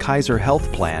 people in the Kaiser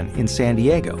Health Plan in San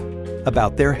Diego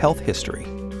about their health history,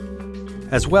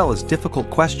 as well as difficult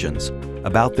questions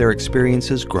about their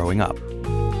experiences growing up.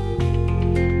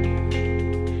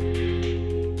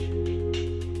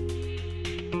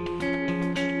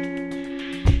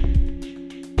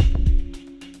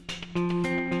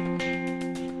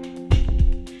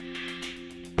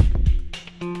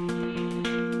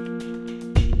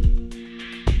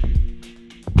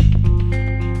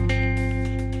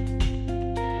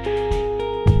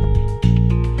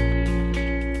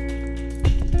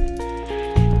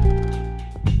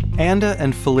 Anda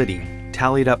and Felitti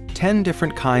tallied up 10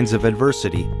 different kinds of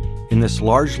adversity in this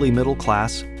largely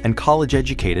middle-class and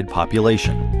college-educated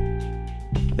population.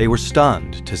 They were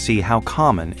stunned to see how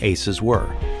common ACEs were.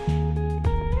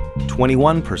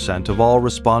 21% of all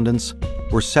respondents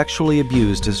were sexually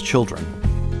abused as children.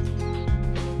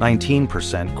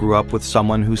 19% grew up with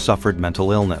someone who suffered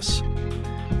mental illness.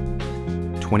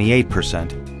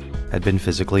 28% had been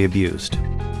physically abused.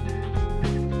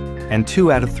 And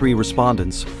 2 out of 3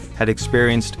 respondents had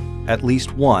experienced at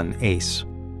least one ACE.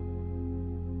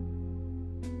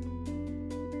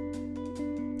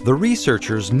 The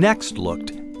researchers next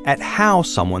looked at how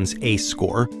someone's ACE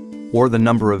score, or the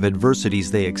number of adversities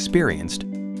they experienced,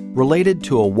 related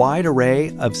to a wide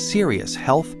array of serious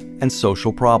health and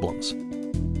social problems.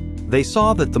 They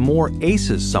saw that the more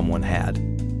ACEs someone had,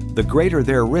 the greater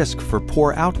their risk for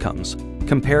poor outcomes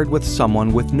compared with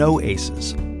someone with no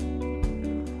ACEs.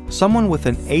 Someone with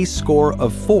an ACE score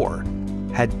of 4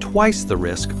 had twice the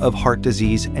risk of heart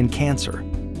disease and cancer.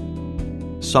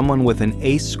 Someone with an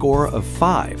ACE score of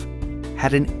 5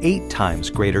 had an 8 times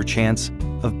greater chance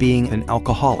of being an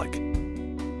alcoholic.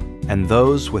 And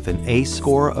those with an ACE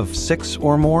score of 6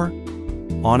 or more,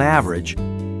 on average,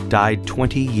 died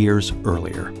 20 years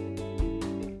earlier.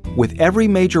 With every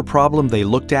major problem they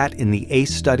looked at in the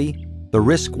ACE study, the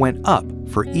risk went up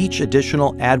for each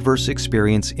additional adverse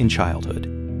experience in childhood.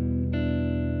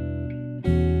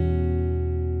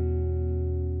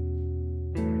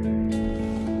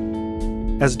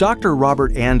 As Dr.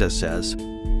 Robert Anda says,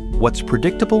 what's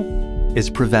predictable is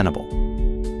preventable.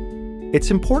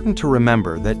 It's important to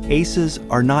remember that ACEs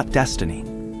are not destiny.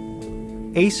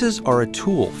 ACEs are a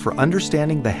tool for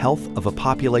understanding the health of a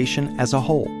population as a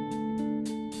whole.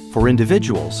 For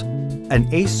individuals, an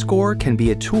ACE score can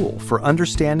be a tool for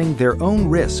understanding their own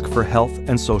risk for health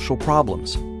and social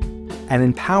problems, and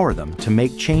empower them to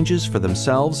make changes for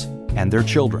themselves and their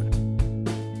children.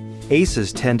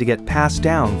 ACEs tend to get passed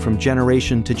down from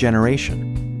generation to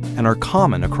generation and are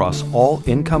common across all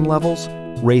income levels,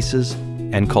 races,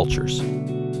 and cultures.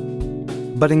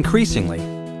 But increasingly,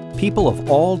 people of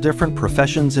all different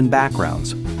professions and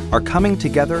backgrounds are coming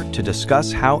together to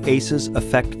discuss how ACEs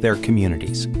affect their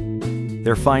communities.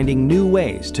 They're finding new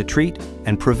ways to treat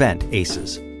and prevent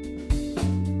ACEs.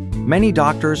 Many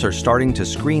doctors are starting to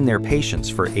screen their patients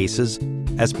for ACEs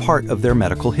as part of their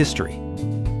medical history.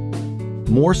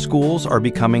 More schools are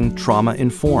becoming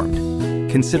trauma-informed,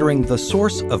 considering the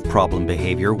source of problem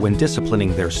behavior when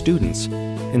disciplining their students,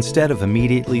 instead of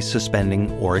immediately suspending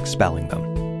or expelling them.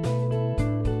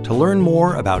 To learn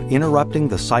more about interrupting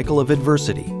the cycle of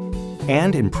adversity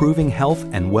and improving health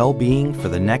and well-being for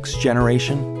the next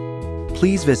generation,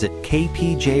 please visit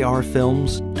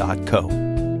kpjrfilms.co.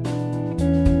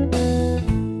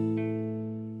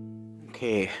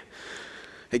 Okay.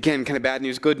 Again, kind of bad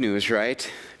news, good news, right?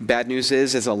 Bad news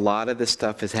is a lot of this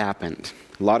stuff has happened.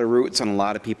 A lot of roots on a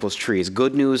lot of people's trees.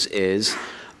 Good news is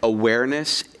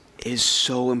awareness is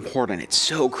so important. It's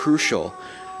so crucial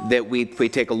that we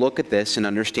take a look at this and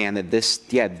understand that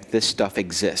this stuff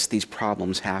exists, these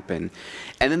problems happen.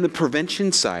 And then the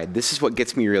prevention side, this is what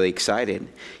gets me really excited.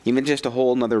 Even just a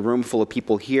whole another room full of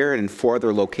people here and in 4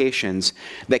 other locations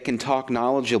that can talk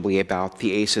knowledgeably about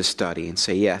the ACEs study and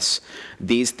say, yes,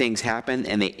 these things happen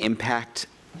and they impact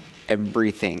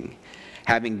everything.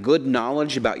 Having good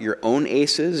knowledge about your own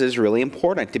ACEs is really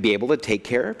important to be able to take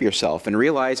care of yourself and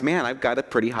realize, man, I've got a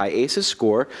pretty high ACEs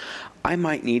score. I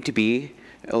might need to be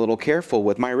a little careful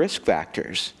with my risk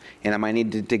factors, and I might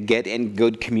need to get in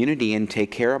good community and take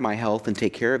care of my health and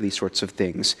take care of these sorts of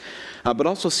things. But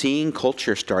also seeing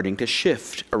culture starting to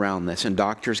shift around this, and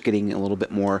doctors getting a little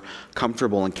bit more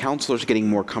comfortable, and counselors getting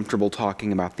more comfortable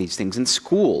talking about these things, and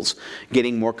schools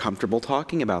getting more comfortable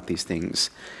talking about these things.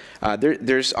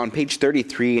 There's on page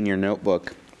 33 in your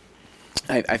notebook,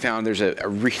 I found there's a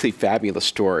really fabulous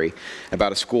story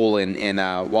about a school in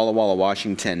Walla Walla,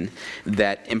 Washington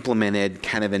that implemented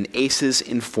kind of an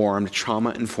ACEs-informed,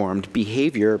 trauma-informed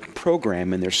behavior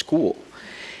program in their school.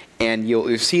 And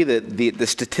you'll see that the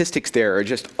statistics there are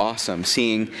just awesome,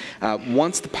 seeing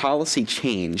once the policy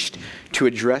changed to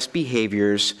address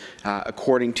behaviors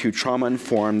according to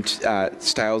trauma-informed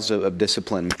styles of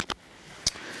discipline,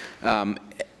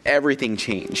 everything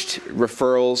changed.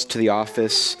 Referrals to the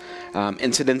office,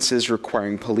 incidences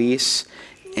requiring police,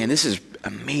 and this is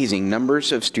amazing,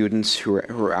 numbers of students who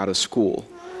are out of school.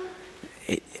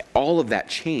 All of that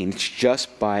changed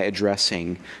just by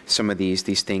addressing some of these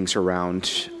things around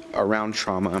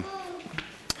trauma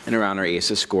and around our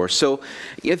ACEs score. So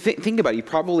think about it. You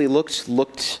probably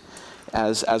looked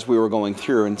as we were going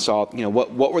through and saw,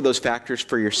 what were those factors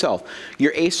for yourself.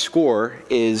 Your ACE score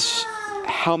is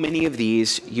how many of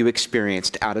these you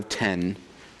experienced out of 10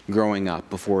 growing up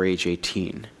before age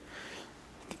 18.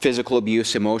 Physical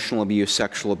abuse, emotional abuse,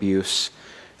 sexual abuse,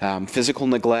 physical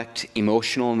neglect,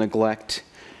 emotional neglect,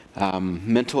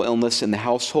 mental illness in the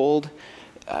household,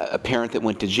 a parent that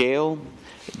went to jail,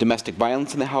 domestic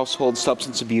violence in the household,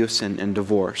 substance abuse, and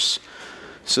divorce.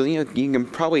 So you can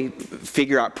probably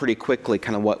figure out pretty quickly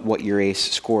kind of what your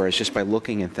ACE score is just by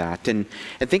looking at that. And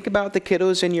think about the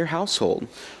kiddos in your household.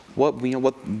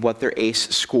 What their ACE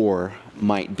score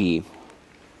might be.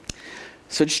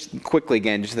 So just quickly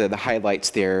again, just the highlights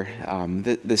there.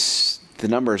 The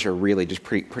numbers are really just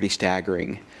pretty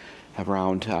staggering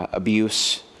around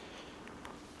abuse,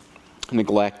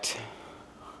 neglect,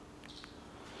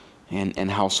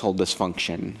 and household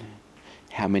dysfunction.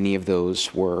 How many of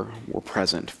those were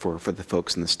present for the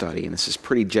folks in the study? And this is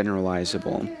pretty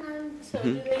generalizable. So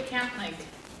do they count like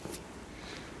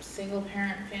single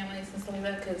parent families and stuff like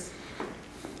that? Because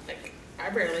like I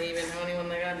barely even know anyone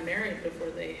that got married before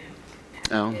they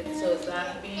had kids. So is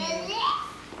that being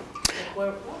like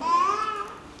where?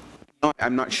 No,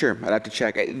 I'm not sure. I'd have to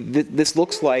check. This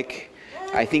looks like,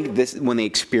 I think this when they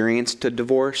experienced a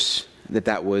divorce,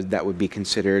 that would be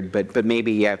considered. But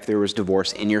maybe if there was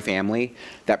divorce in your family,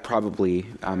 that probably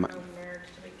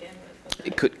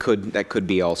it could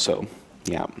be also.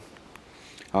 Yeah.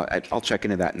 I'll check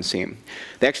into that and see.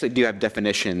 They actually do have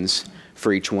definitions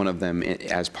for each one of them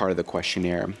as part of the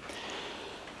questionnaire.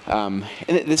 And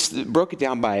this broke it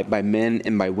down by men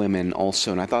and by women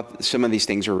also, and I thought some of these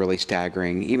things were really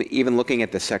staggering. Even looking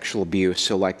at the sexual abuse,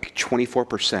 so like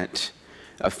 24%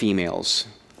 of females,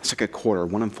 it's like a quarter,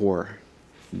 1 in 4,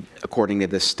 according to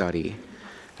this study.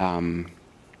 And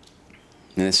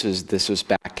this was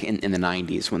back in the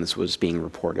 90s when this was being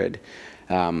reported.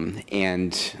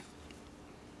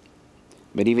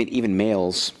 But even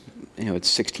males,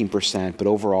 it's 16%, but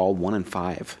overall 1 in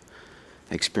 5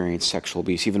 experience sexual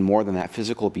abuse. Even more than that,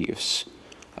 physical abuse,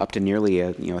 up to nearly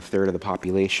a third of the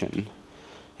population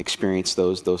experience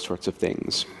those sorts of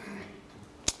things.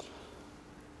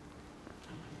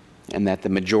 And that the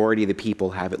majority of the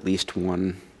people have at least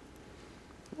one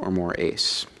or more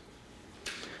ACE.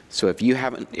 So if you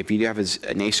have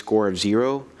an ACE score of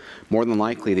 0, more than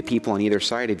likely the people on either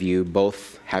side of you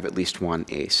both have at least one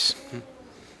ACE.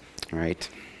 Right?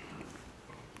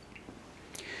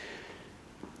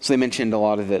 So they mentioned a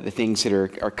lot of the things that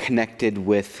are connected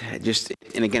with just,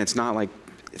 and again, it's not like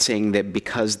saying that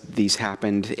because these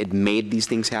happened, it made these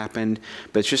things happen,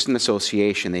 but it's just an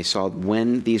association. They saw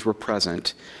when these were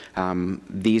present,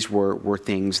 these were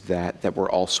things that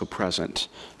were also present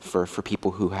for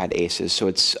people who had ACEs. So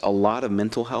it's a lot of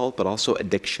mental health, but also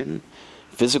addiction,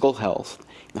 physical health,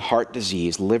 heart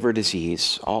disease, liver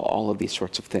disease, all of these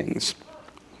sorts of things.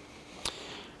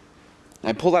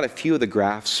 I pulled out a few of the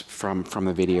graphs from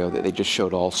the video that they just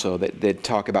showed also that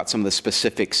talk about some of the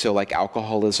specifics, so like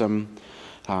alcoholism,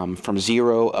 from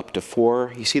 0 up to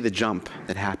 4. You see the jump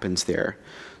that happens there.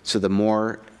 So the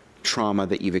more trauma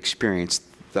that you've experienced,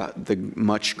 the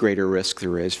much greater risk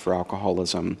there is for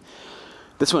alcoholism.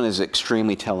 This one is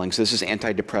extremely telling. So this is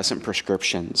antidepressant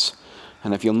prescriptions.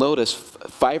 And if you'll notice,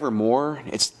 5 or more,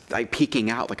 it's like peaking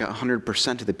out like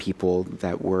 100% of the people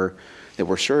that were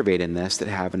surveyed in this that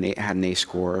had an ACE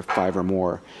score of 5 or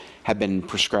more have been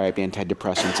prescribed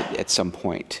antidepressants at some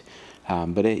point.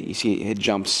 But you see it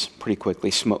jumps pretty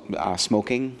quickly.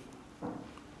 Smoking,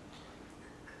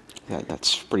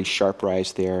 that's pretty sharp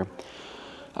rise there.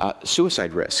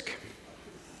 Suicide risk,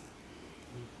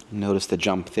 notice the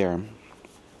jump there.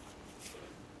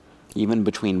 Even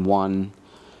between 1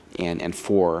 and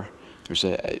 4, there's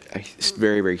a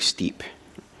very, very steep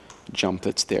jump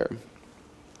that's there.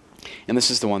 And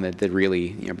this is the one that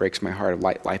really breaks my heart. Of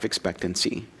life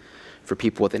expectancy for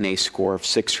people with an ACE score of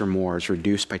 6 or more is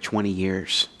reduced by 20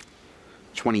 years.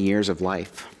 20 years of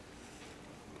life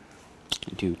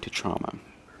due to trauma.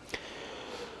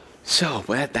 So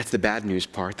that's the bad news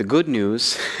part. The good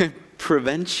news,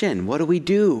 prevention. What do we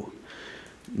do?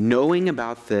 Knowing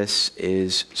about this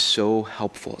is so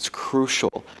helpful. It's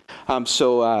crucial.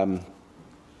 A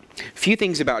few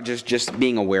things about just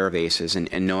being aware of ACEs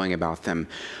and knowing about them.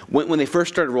 When they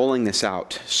first started rolling this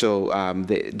out, so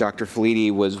Dr.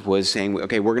 Felitti was saying,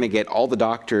 okay, we're going to get all the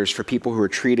doctors for people who are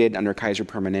treated under Kaiser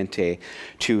Permanente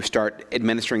to start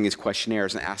administering these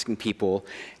questionnaires and asking people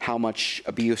how much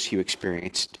abuse you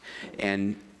experienced.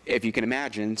 And if you can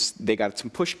imagine, they got some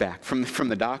pushback from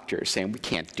the doctors saying, we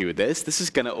can't do this. This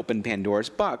is going to open Pandora's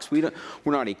box. We're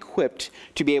not equipped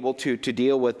to be able to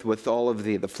deal with all of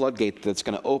the floodgate that's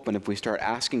going to open if we start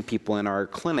asking people in our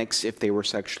clinics if they were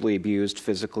sexually abused,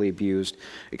 physically abused,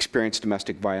 experienced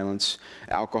domestic violence,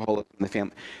 alcoholism in the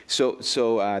family.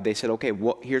 So they said, okay,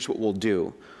 here's what we'll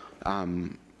do.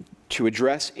 To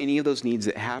address any of those needs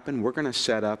that happen, we're going to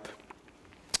set up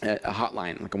a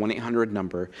hotline, like a 1-800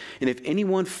 number, and if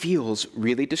anyone feels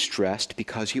really distressed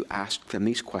because you asked them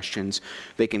these questions,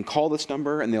 they can call this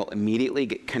number and they'll immediately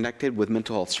get connected with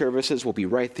mental health services. We'll be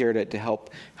right there to help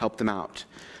them out.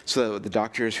 So the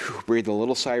doctors breathed a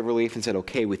little sigh of relief and said,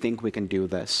 okay, we think we can do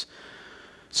this.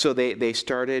 So they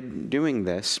started doing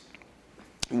this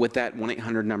with that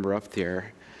 1-800 number up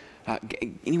there.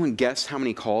 Anyone guess how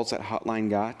many calls that hotline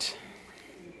got?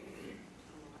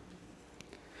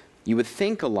 You would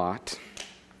think a lot.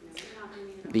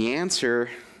 The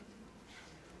answer,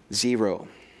 0.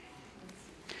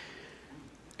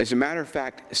 As a matter of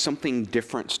fact, something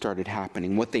different started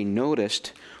happening. What they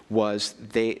noticed was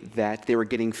that they were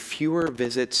getting fewer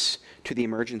visits to the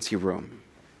emergency room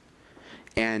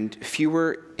and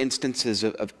fewer instances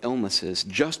of illnesses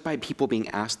just by people being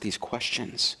asked these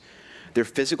questions. Their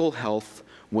physical health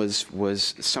was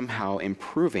somehow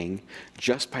improving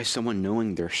just by someone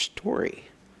knowing their story.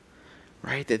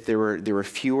 Right, that there were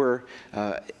fewer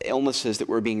illnesses that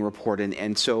were being reported,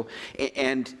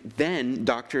 and then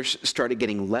doctors started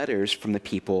getting letters from the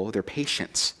people, their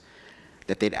patients,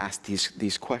 that they'd asked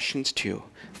these questions to,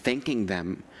 thanking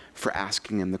them for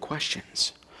asking them the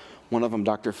questions. One of them,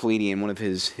 Dr. Felitti, in one of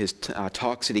his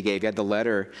talks that he gave, he had the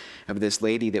letter of this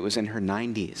lady that was in her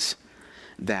 90s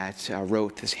that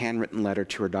wrote this handwritten letter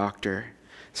to her doctor,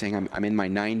 saying, "I'm in my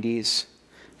 90s."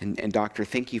 And doctor,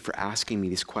 thank you for asking me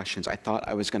these questions. I thought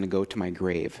I was going to go to my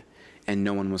grave and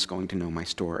no one was going to know my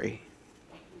story.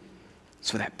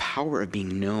 So that power of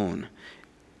being known,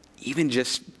 even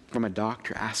just from a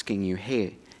doctor asking you,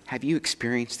 hey, have you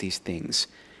experienced these things?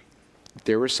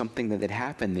 There was something that had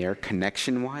happened there,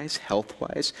 connection-wise,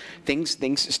 health-wise.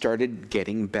 Things started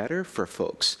getting better for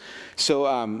folks.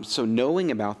 So knowing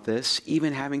about this,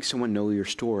 even having someone know your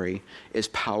story, is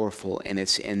powerful, and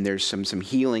there's some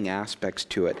healing aspects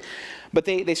to it. But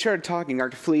they started talking.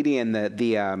 Dr. Felitti and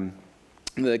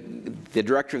the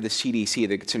director of the CDC,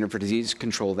 the Center for Disease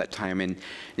Control, at that time, and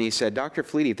he said, Dr.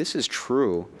 Felitti, if this is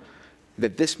true,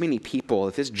 that this many people,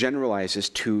 if this generalizes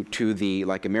to the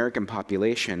American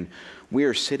population, we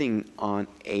are sitting on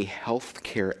a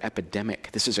healthcare epidemic.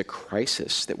 This is a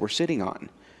crisis that we're sitting on,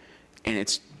 and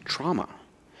it's trauma.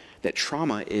 That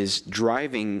trauma is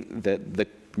driving the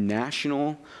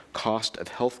national cost of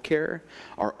healthcare,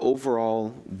 our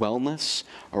overall wellness,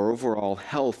 our overall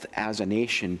health as a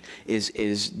nation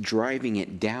is driving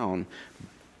it down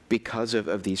because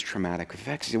of these traumatic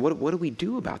effects. What do we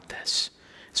do about this?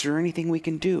 Is there anything we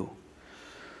can do?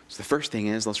 So the first thing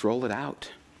is, let's roll it out.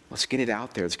 Let's get it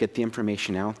out there. Let's get the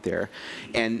information out there.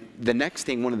 And the next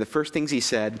thing, one of the first things he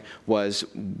said was,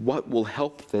 what will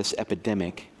help this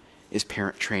epidemic is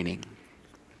parent training.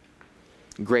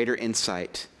 Greater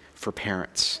insight for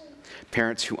parents.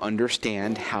 Parents who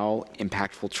understand how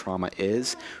impactful trauma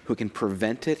is, who can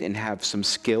prevent it and have some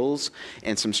skills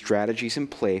and some strategies in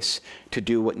place to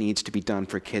do what needs to be done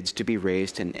for kids to be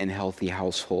raised in healthy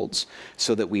households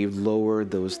so that we lower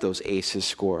those ACEs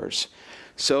scores.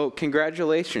 So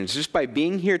congratulations. Just by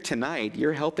being here tonight,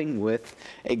 you're helping with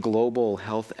a global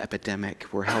health epidemic.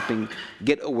 We're helping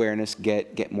get awareness,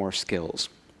 get more skills.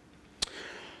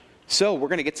 So we're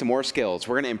going to get some more skills.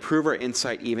 We're going to improve our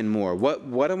insight even more.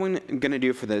 What I'm going to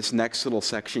do for this next little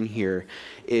section here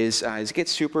is get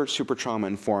super trauma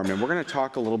informed, and we're going to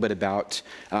talk a little bit about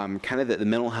kind of the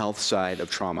mental health side of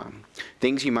trauma.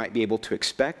 Things you might be able to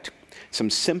expect, some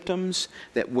symptoms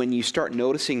that when you start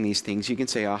noticing these things, you can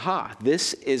say, aha,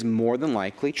 this is more than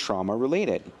likely trauma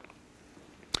related.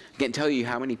 I can't tell you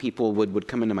how many people would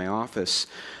come into my office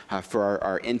for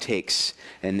our intakes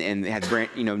and had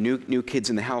new kids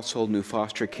in the household, new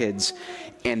foster kids,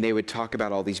 and they would talk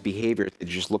about all these behaviors that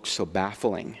just looked so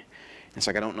baffling. It's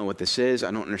like, I don't know what this is.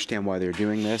 I don't understand why they're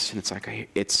doing this. And it's like,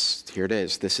 here it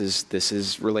is. This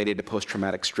is related to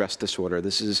post-traumatic stress disorder.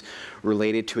 This is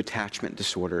related to attachment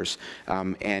disorders,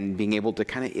 and being able to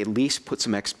kind of at least put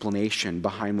some explanation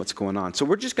behind what's going on. So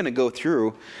we're just going to go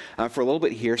through for a little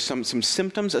bit here some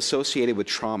symptoms associated with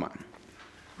trauma.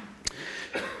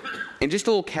 And just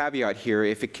a little caveat here,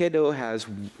 if a kiddo has,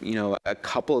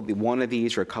 one of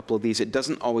these or a couple of these, it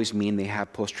doesn't always mean they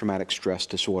have post-traumatic stress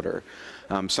disorder.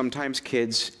 Sometimes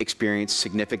kids experience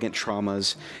significant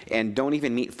traumas and don't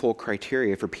even meet full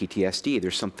criteria for PTSD.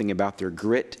 There's something about their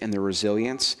grit and their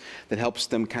resilience that helps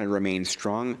them kind of remain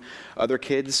strong. Other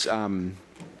kids,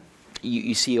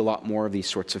 you see a lot more of these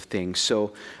sorts of things.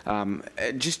 So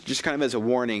just kind of as a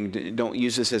warning, don't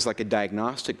use this as like a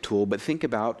diagnostic tool, but think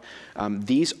about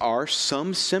these are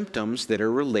some symptoms that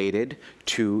are related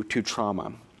to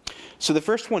trauma. So the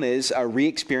first one is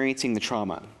re-experiencing the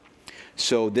trauma.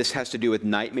 So this has to do with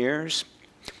nightmares,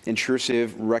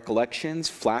 intrusive recollections,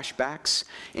 flashbacks,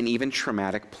 and even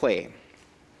traumatic play.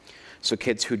 So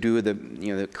kids who do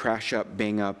the crash up,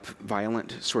 bang up,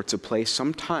 violent sorts of play,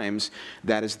 sometimes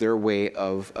that is their way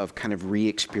of kind of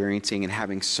re-experiencing and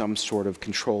having some sort of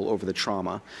control over the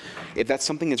trauma. If that's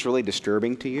something that's really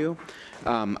disturbing to you,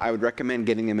 I would recommend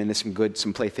getting them into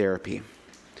some play therapy.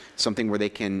 Something where they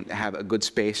can have a good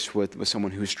space with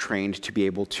someone who's trained to be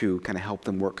able to kind of help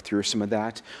them work through some of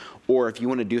that. Or if you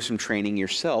want to do some training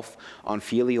yourself on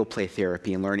filial play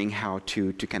therapy and learning how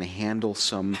to kind of handle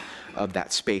some of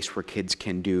that space where kids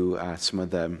can do some of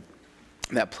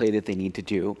that play that they need to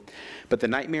do. But the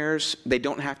nightmares, they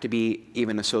don't have to be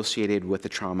even associated with the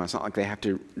trauma. It's not like they have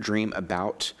to dream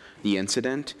about the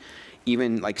incident.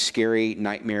 Even like scary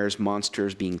nightmares,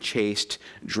 monsters being chased,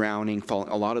 drowning, falling,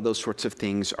 a lot of those sorts of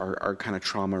things are kind of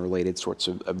trauma-related sorts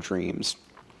of dreams.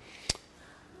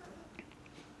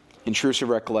 Intrusive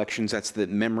recollections, that's the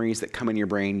memories that come in your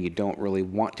brain. You don't really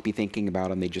want to be thinking about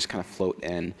them. They just kind of float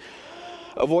in.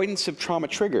 Avoidance of trauma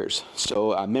triggers.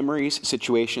 So memories,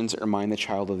 situations that remind the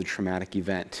child of the traumatic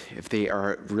event. If they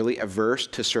are really averse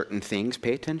to certain things,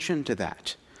 pay attention to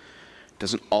that.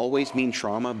 Doesn't always mean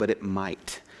trauma, but it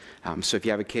might. So if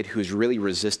you have a kid who's really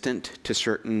resistant to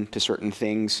certain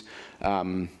things,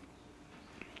 that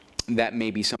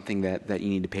may be something that you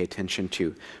need to pay attention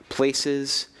to.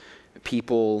 Places,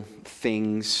 people,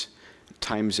 things,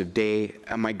 times of day.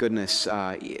 My goodness,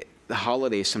 the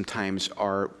holidays sometimes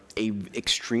are an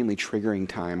extremely triggering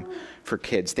time for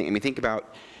kids. Think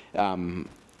about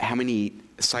how many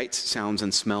sights, sounds,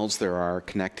 and smells there are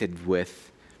connected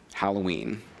with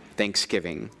Halloween,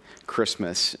 Thanksgiving,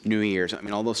 Christmas, New Year's,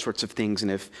 all those sorts of things.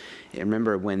 And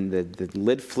remember when the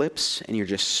lid flips and you're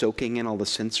just soaking in all the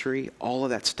sensory, all of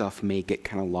that stuff may get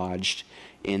kind of lodged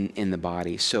in the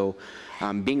body. So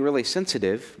being really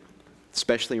sensitive,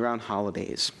 especially around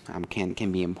holidays,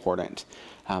 can be important.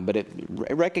 But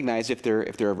recognize if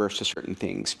they're averse to certain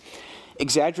things.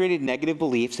 Exaggerated negative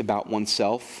beliefs about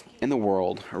oneself and the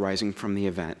world arising from the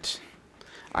event.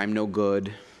 I'm no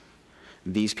good.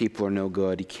 These people are no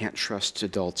good. You can't trust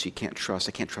adults. I can't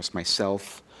trust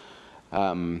myself.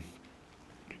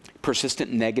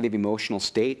 Persistent negative emotional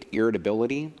state,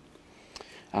 irritability,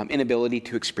 inability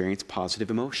to experience positive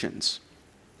emotions.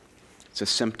 It's a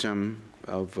symptom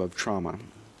of trauma.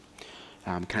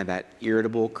 Kind of that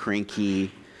irritable,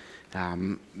 cranky,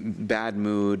 bad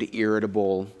mood,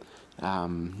 irritable,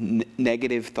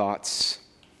 negative thoughts,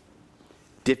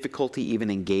 difficulty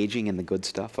even engaging in the good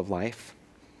stuff of life.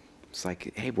 It's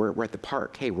like, hey, we're at the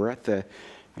park. Hey, we're at the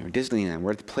Disneyland.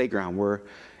 We're at the playground.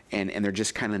 And they're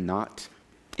just kind of not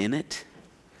in it.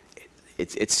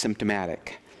 It's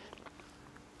symptomatic.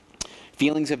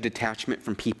 Feelings of detachment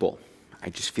from people. I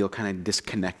just feel kind of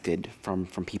disconnected from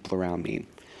people around me.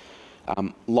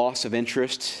 Loss of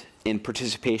interest in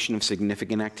participation of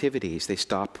significant activities. They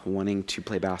stop wanting to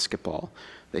play basketball.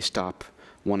 They stop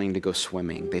wanting to go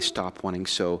swimming. They stop wanting,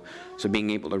 so being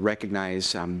able to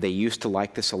recognize they used to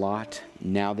like this a lot,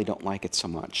 now they don't like it so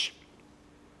much.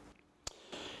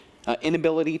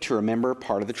 Inability to remember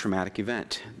part of the traumatic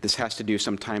event. This has to do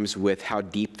sometimes with how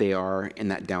deep they are in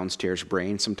that downstairs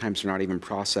brain. Sometimes they're not even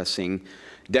processing,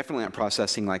 definitely not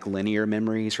processing like linear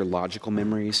memories or logical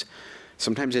memories.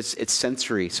 Sometimes it's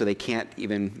sensory, so they can't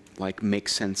even like make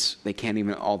sense. They can't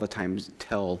even all the time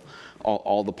tell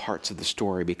all the parts of the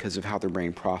story because of how their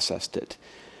brain processed it.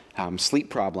 Sleep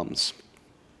problems.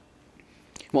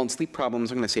 Well, in sleep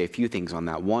problems, I'm going to say a few things on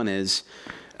that. One is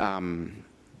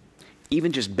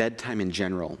even just bedtime in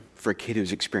general for a kid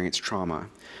who's experienced trauma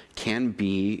can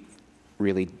be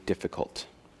really difficult.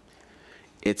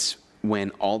 It's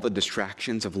when all the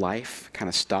distractions of life kind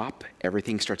of stop,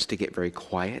 everything starts to get very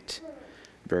quiet,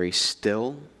 very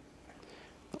still,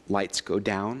 lights go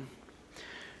down.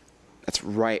 That's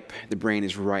ripe, the brain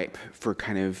is ripe for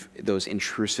kind of those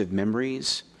intrusive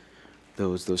memories,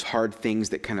 those hard things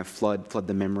that kind of flood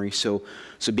the memory. So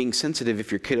being sensitive,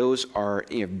 if your kiddos are,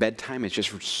 bedtime is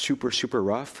just super, super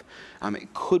rough,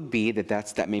 it could be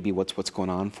that may be what's going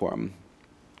on for them.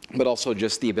 But also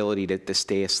just the ability to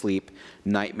stay asleep,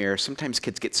 nightmares. Sometimes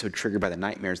kids get so triggered by the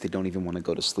nightmares they don't even want to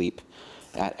go to sleep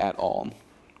at all.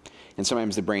 And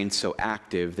sometimes the brain's so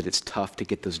active that it's tough to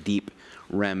get those deep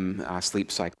REM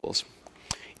sleep cycles.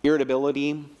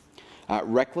 Irritability,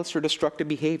 reckless or destructive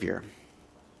behavior,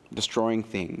 destroying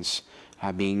things,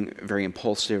 being very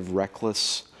impulsive,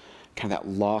 reckless, kind of that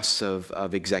loss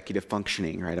of executive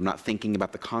functioning, right? I'm not thinking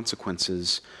about the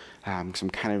consequences because I'm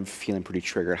kind of feeling pretty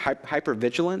triggered.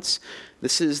 Hypervigilance,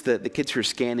 this is the kids who are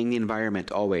scanning the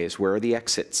environment always. Where are the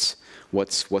exits?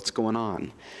 What's going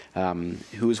on?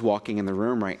 Who's walking in the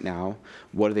room right now?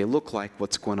 What do they look like?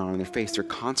 What's going on in their face? They're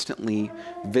constantly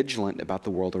vigilant about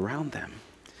the world around them.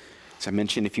 As I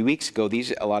mentioned a few weeks ago,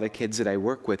 a lot of kids that I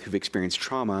work with who've experienced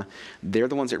trauma, they're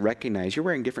the ones that recognize you're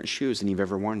wearing different shoes than you've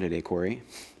ever worn today, Corey.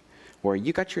 Or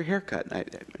you got your hair cut.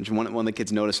 One of the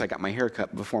kids noticed I got my hair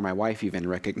cut before my wife even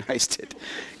recognized it.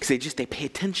 Because they pay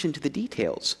attention to the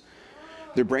details.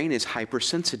 Their brain is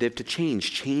hypersensitive to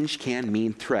change. Change can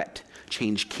mean threat.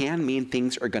 Change can mean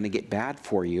things are going to get bad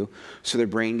for you. So their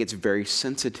brain gets very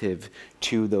sensitive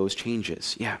to those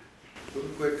changes. Yeah? Real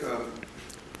quick,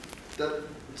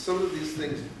 some of these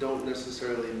things don't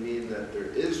necessarily mean that there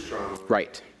is trauma.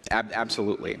 Right.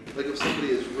 Absolutely. Like if somebody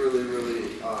is really, really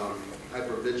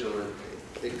hypervigilant,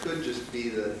 it could just be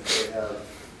that they have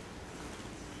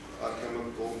a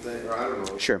chemical thing, or I don't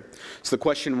know. Sure. So the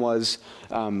question was,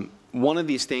 one of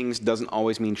these things doesn't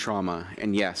always mean trauma,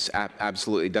 and yes,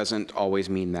 absolutely doesn't always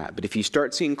mean that. But if you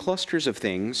start seeing clusters of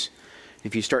things,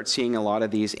 if you start seeing a lot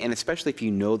of these, and especially if you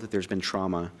know that there's been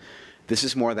trauma, this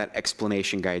is more that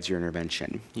explanation guides your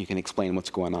intervention. You can explain what's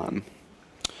going on.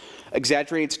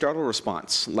 Exaggerated startle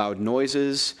response, loud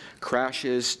noises,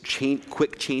 crashes,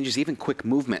 quick changes, even quick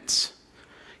movements.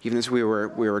 Even as we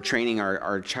were training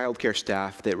our child care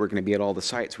staff that were going to be at all the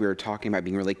sites, we were talking about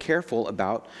being really careful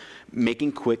about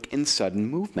making quick and sudden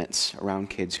movements around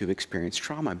kids who've experienced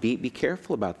trauma. Be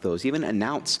careful about those. Even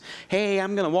announce, hey,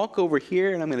 I'm going to walk over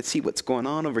here and I'm going to see what's going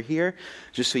on over here,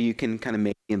 just so you can kind of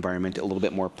make the environment a little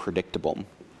bit more predictable.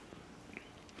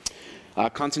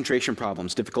 Concentration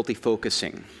problems, difficulty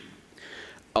focusing.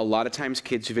 A lot of times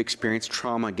kids who've experienced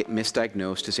trauma get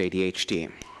misdiagnosed as ADHD.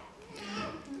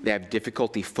 They have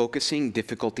difficulty focusing,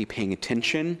 difficulty paying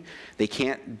attention. They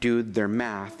can't do their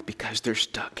math because they're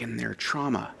stuck in their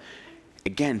trauma.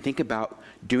 Again, think about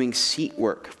doing seat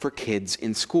work for kids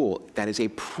in school. That is a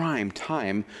prime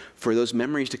time for those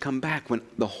memories to come back when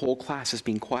the whole class is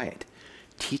being quiet.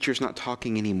 Teacher's not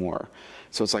talking anymore.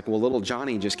 So it's like, well, little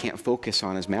Johnny just can't focus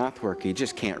on his math work. He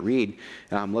just can't read.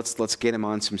 Let's get him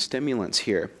on some stimulants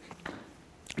here.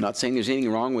 I'm not saying there's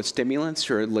anything wrong with stimulants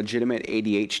or legitimate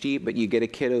ADHD, but you get a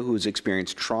kiddo who's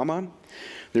experienced trauma,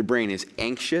 their brain is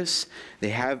anxious,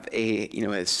 they have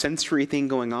a sensory thing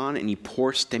going on, and you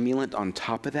pour stimulant on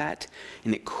top of that,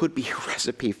 and it could be a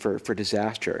recipe for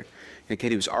disaster. A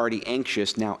kid who's already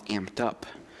anxious, now amped up.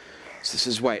 So this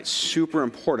is why it's super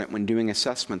important when doing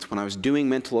assessments. When I was doing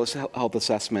mental health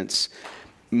assessments,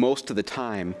 most of the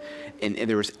time, and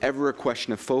there was ever a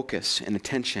question of focus and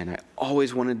attention, I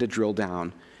always wanted to drill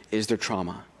down, is there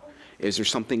trauma? Is there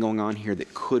something going on here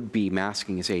that could be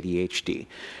masking as ADHD?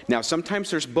 Now, sometimes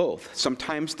there's both.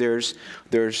 Sometimes there's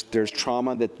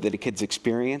trauma that a kid's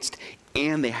experienced,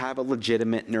 and they have a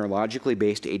legitimate neurologically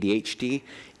based ADHD,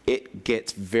 it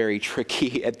gets very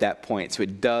tricky at that point. So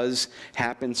it does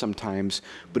happen sometimes,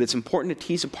 but it's important to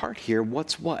tease apart here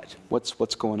what's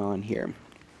going on here.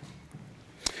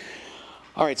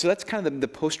 All right, so that's kind of the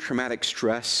post-traumatic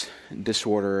stress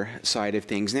disorder side of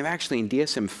things. And they've actually, in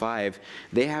DSM-5,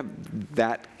 they have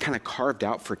that kind of carved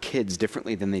out for kids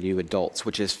differently than they do adults,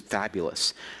 which is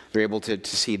fabulous. They're able to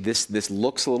see this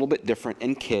looks a little bit different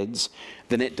in kids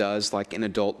than it does like in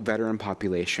adult veteran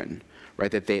population,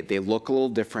 right? That they look a little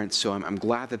different. So I'm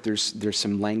glad that there's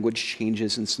some language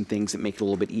changes and some things that make it a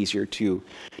little bit easier to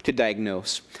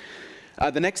diagnose.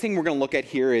 The next thing we're going to look at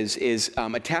here is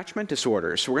attachment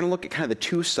disorders. So we're going to look at kind of the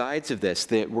two sides of this.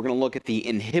 We're going to look at the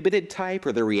inhibited type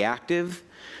or the reactive.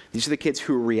 These are the kids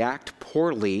who react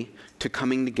poorly to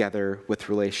coming together with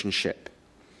relationship.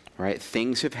 Right?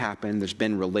 Things have happened. There's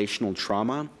been relational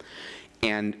trauma.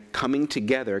 And coming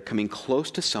together, coming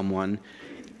close to someone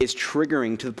is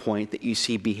triggering to the point that you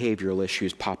see behavioral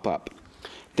issues pop up.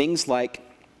 Things like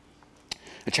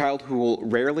a child who will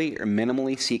rarely or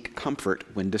minimally seek comfort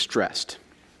when distressed.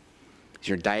 These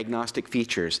are diagnostic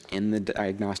features in the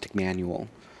diagnostic manual.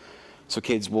 So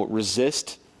kids will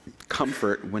resist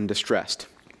comfort when distressed.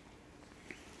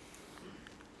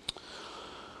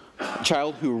 A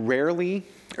child who rarely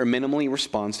or minimally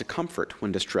responds to comfort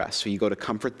when distressed. So you go to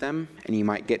comfort them and you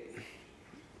might get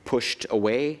pushed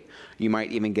away. You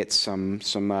might even get some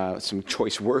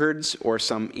choice words, or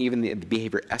even the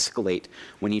behavior escalate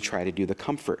when you try to do the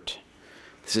comfort.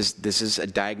 This is a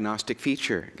diagnostic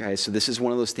feature, guys. So this is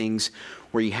one of those things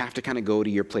where you have to kind of go to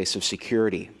your place of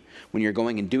security. When you're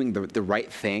going and doing the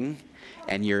right thing,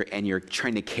 and you're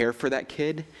trying to care for that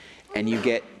kid, and you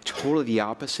get totally the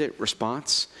opposite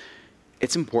response,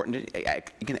 it's important.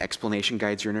 Again, explanation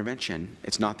guides your intervention.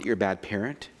 It's not that you're a bad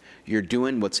parent. You're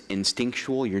doing what's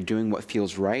instinctual. You're doing what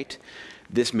feels right.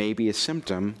 This may be a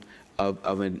symptom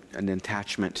of an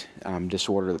attachment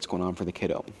disorder that's going on for the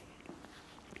kiddo.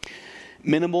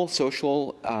 Minimal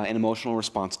social and emotional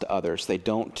response to others. They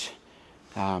don't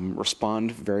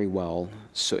respond very well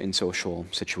in social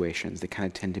situations. They kind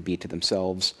of tend to be to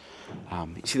themselves.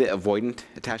 You see the avoidant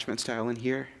attachment style in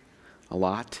here a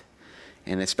lot,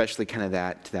 and especially kind of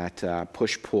that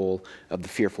push-pull of the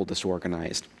fearful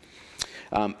disorganized.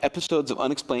 Episodes of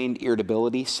unexplained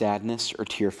irritability, sadness, or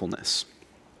tearfulness.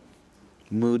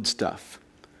 Mood stuff.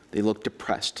 They look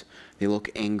depressed. They look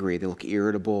angry. They look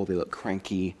irritable. They look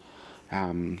cranky.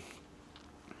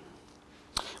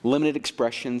 Limited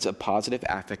expressions of positive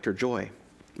affect or joy.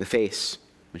 The face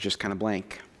is just kind of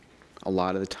blank a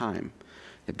lot of the time.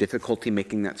 They have difficulty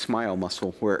making that smile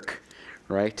muscle work,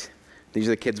 right? These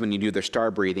are the kids, when you do their star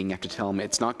breathing, you have to tell them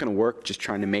it's not going to work just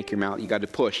trying to make your mouth. You got to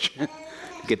push.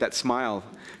 Get that smile,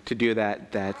 to do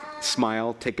that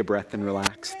smile, take a breath and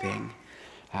relax thing.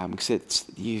 Because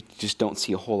you just don't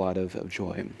see a whole lot of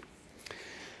joy.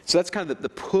 So that's kind of the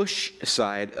push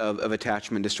side of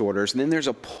attachment disorders. And then there's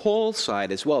a pull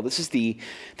side as well. This is the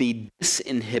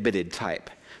disinhibited type.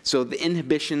 So the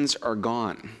inhibitions are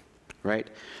gone, right?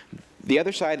 The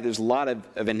other side, there's a lot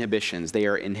of inhibitions. They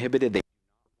are inhibited. They do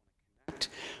not want to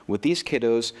connect. With these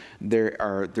kiddos, there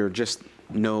are just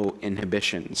no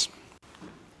inhibitions.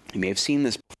 You may have seen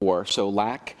this before. So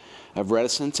lack of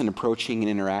reticence in approaching and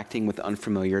interacting with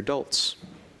unfamiliar adults.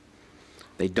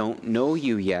 They don't know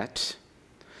you yet,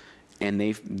 and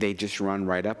they just run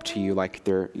right up to you like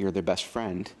you're their best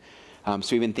friend.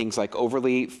 So even things like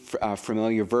overly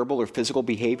familiar verbal or physical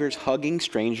behaviors, hugging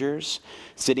strangers,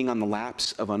 sitting on the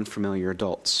laps of unfamiliar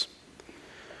adults.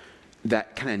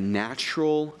 That kind of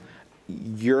natural,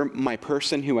 you're my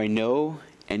person who I know,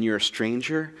 and you're a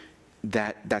stranger,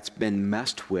 that's been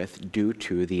messed with due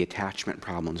to the attachment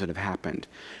problems that have happened.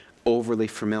 Overly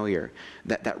familiar,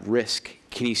 that risk.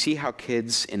 Can you see how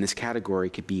kids in this category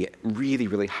could be really,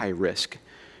 really high risk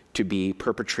to be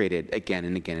perpetrated again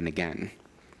and again and again,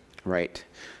 right?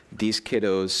 These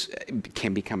kiddos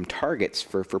can become targets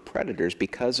for predators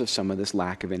because of some of this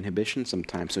lack of inhibition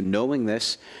sometimes. So knowing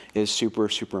this is super,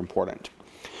 super important.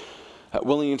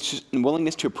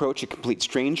 Willingness to approach a complete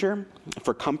stranger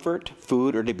for comfort,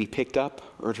 food, or to be picked up,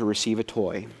 or to receive a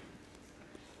toy.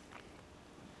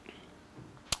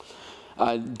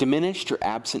 Diminished or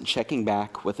absent checking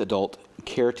back with adult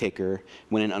caretaker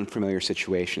when in unfamiliar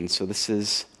situations. So this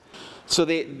is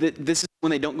when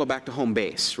they don't go back to home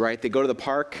base, right? They go to the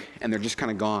park and they're just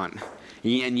kind of gone.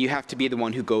 And you have to be the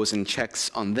one who goes and checks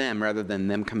on them rather than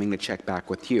them coming to check back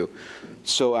with you.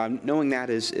 So knowing that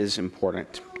is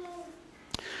important.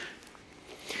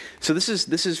 So this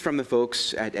is from the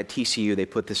folks at TCU. They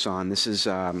put this on. This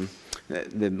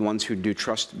the ones who do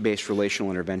trust-based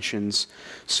relational interventions.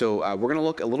 So we're going to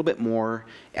look a little bit more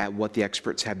at what the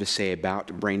experts have to say about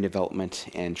brain development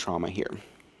and trauma here.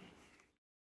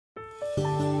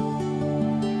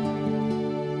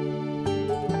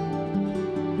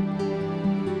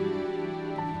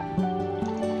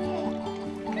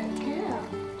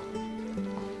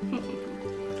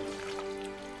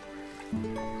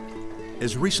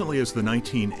 As recently as the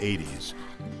 1980s,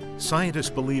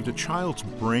 scientists believed a child's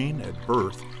brain at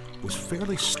birth was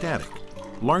fairly static,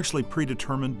 largely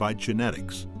predetermined by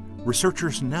genetics.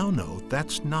 Researchers now know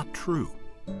that's not true.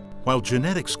 While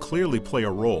genetics clearly play a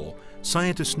role,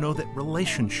 scientists know that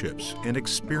relationships and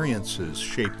experiences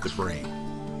shape the brain.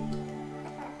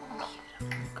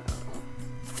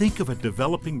 Think of a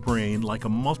developing brain like a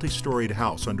multi-storied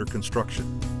house under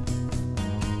construction.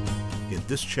 In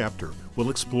this chapter, we'll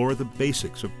explore the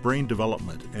basics of brain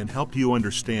development and help you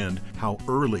understand how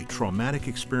early traumatic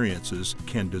experiences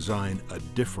can design a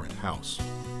different house.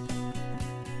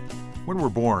 When we're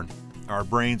born, our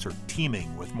brains are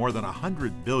teeming with more than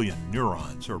 100 billion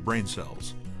neurons or brain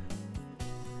cells.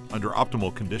 Under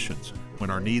optimal conditions, when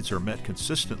our needs are met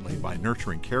consistently by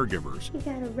nurturing caregivers, You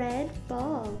got a red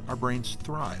ball. our brains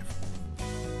thrive.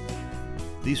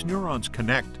 These neurons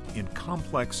connect in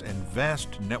complex and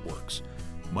vast networks,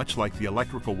 much like the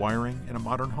electrical wiring in a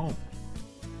modern home.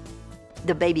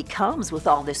 The baby comes with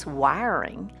all this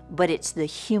wiring, but it's the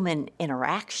human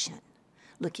interaction.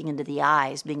 Looking into the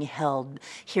eyes, being held,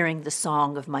 hearing the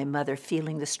song of my mother,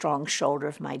 feeling the strong shoulder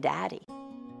of my daddy,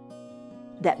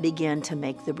 that begin to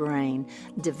make the brain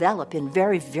develop in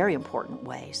very, very important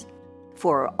ways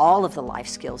for all of the life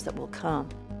skills that will come.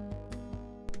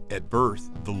 At birth,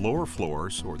 the lower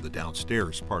floors, or the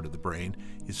downstairs part of the brain,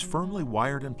 is firmly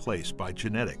wired in place by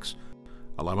genetics,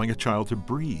 allowing a child to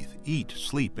breathe, eat,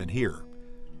 sleep, and hear.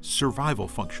 Survival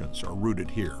functions are rooted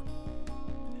here.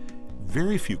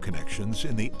 Very few connections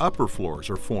in the upper floors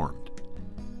are formed.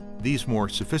 These more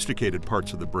sophisticated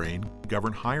parts of the brain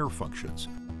govern higher functions: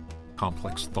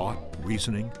 complex thought,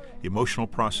 reasoning, emotional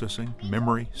processing,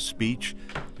 memory, speech,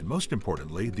 and most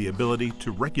importantly, the ability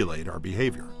to regulate our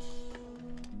behavior.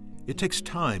 It takes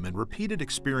time and repeated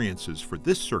experiences for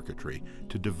this circuitry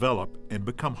to develop and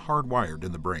become hardwired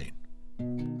in the brain.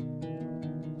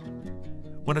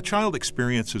 When a child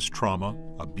experiences trauma,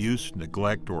 abuse,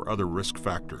 neglect, or other risk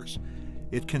factors,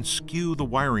 it can skew the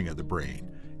wiring of the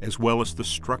brain, as well as the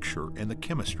structure and the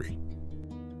chemistry.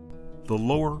 The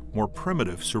lower, more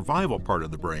primitive survival part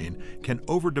of the brain can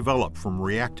overdevelop from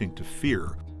reacting to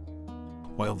fear,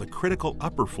 while the critical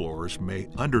upper floors may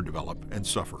underdevelop and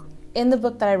suffer. In the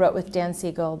book that I wrote with Dan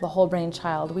Siegel, The Whole Brain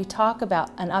Child, we talk about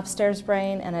an upstairs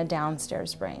brain and a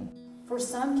downstairs brain. For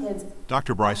some kids...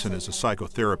 Dr. Bryson is a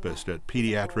psychotherapist at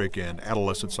Pediatric and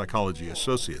Adolescent Psychology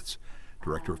Associates,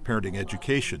 Director of Parenting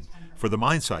Education for the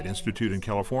Mindsight Institute in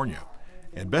California,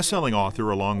 and best-selling author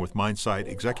along with Mindsight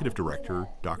Executive Director,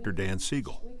 Dr. Dan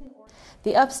Siegel.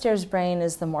 The upstairs brain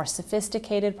is the more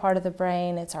sophisticated part of the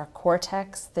brain. It's our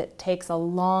cortex that takes a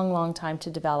long, long time to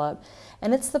develop.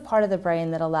 And it's the part of the brain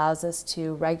that allows us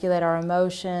to regulate our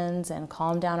emotions and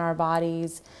calm down our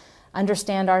bodies,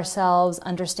 understand ourselves,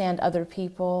 understand other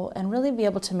people, and really be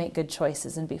able to make good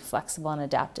choices and be flexible and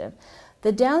adaptive.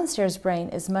 The downstairs brain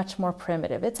is much more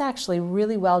primitive. It's actually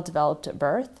really well developed at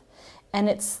birth. And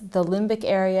it's the limbic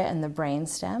area and the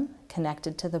brainstem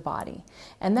connected to the body.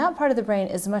 And that part of the brain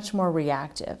is much more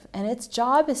reactive. And its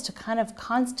job is to kind of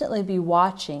constantly be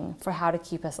watching for how to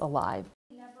keep us alive.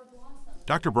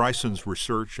 Dr. Bryson's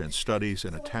research and studies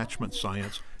in attachment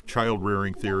science, child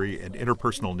rearing theory, and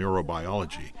interpersonal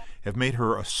neurobiology have made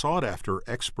her a sought-after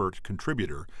expert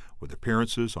contributor with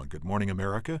appearances on Good Morning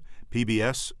America,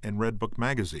 PBS, and Red Book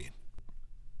magazine.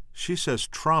 She says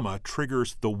trauma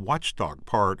triggers the watchdog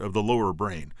part of the lower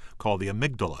brain, called the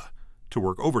amygdala, to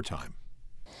work overtime.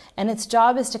 And its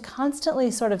job is to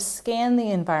constantly sort of scan the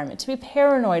environment, to be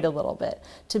paranoid a little bit,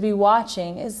 to be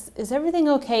watching, is everything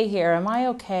okay here? Am I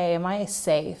okay? Am I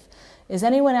safe? Is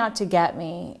anyone out to get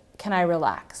me? Can I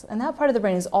relax? And that part of the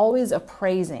brain is always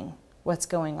appraising what's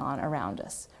going on around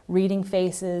us, reading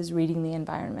faces, reading the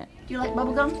environment. Do you like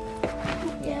bubblegum?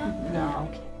 Yeah.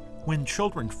 No. When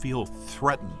children feel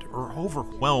threatened or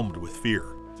overwhelmed with fear,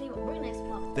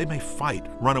 they may fight,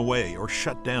 run away, or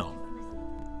shut down.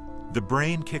 The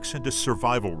brain kicks into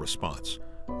survival response,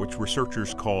 which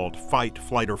researchers called fight,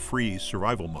 flight, or freeze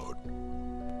survival mode.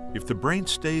 If the brain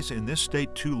stays in this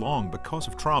state too long because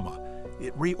of trauma,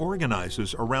 it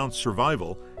reorganizes around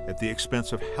survival at the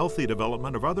expense of healthy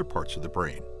development of other parts of the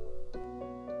brain.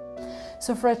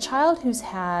 So for a child who's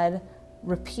had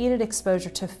repeated exposure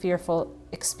to fearful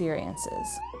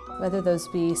experiences, whether those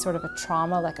be sort of a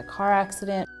trauma like a car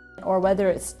accident, or whether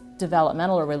it's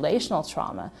developmental or relational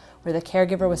trauma, where the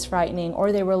caregiver was frightening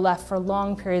or they were left for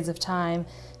long periods of time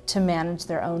to manage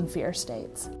their own fear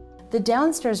states. The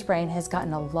downstairs brain has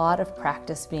gotten a lot of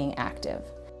practice being active.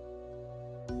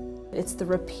 It's the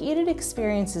repeated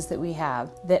experiences that we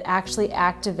have that actually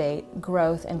activate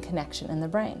growth and connection in the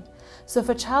brain. So if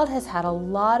a child has had a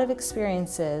lot of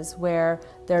experiences where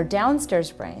their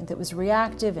downstairs brain that was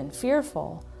reactive and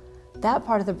fearful, that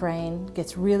part of the brain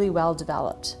gets really well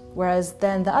developed. Whereas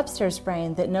then the upstairs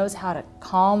brain that knows how to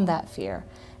calm that fear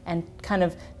and kind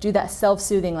of do that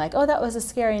self-soothing, like, oh, that was a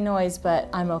scary noise, but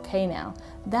I'm okay now.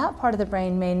 That part of the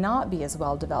brain may not be as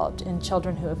well developed in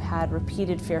children who have had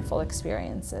repeated fearful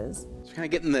experiences. So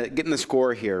kind of getting the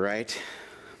score here, right?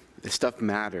 This stuff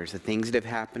matters. The things that have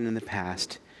happened in the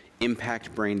past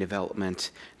impact brain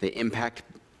development. They impact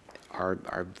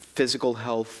our physical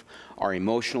health, our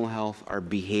emotional health, our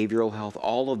behavioral health,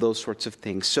 all of those sorts of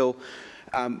things. So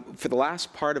for the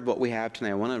last part of what we have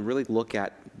tonight, I want to really look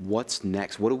at what's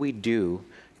next. What do we do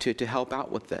to help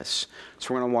out with this?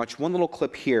 So we're going to watch one little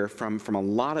clip here from a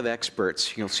lot of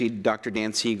experts. You'll see Dr.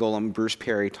 Dan Siegel and Bruce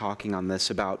Perry talking on this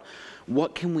about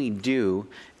what can we do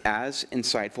as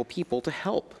insightful people to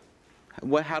help.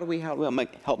 How do we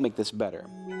help make this better?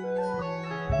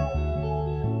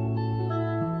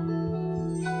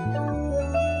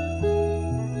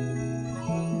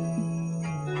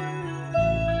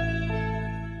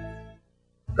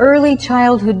 Early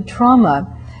childhood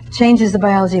trauma changes the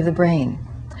biology of the brain.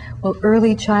 Well,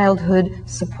 early childhood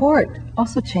support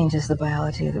also changes the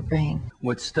biology of the brain.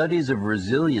 What studies of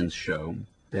resilience show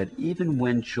that even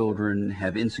when children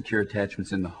have insecure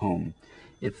attachments in the home,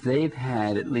 if they've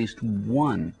had at least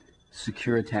one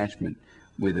secure attachment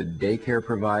with a daycare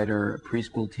provider, a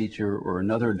preschool teacher, or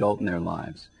another adult in their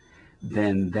lives,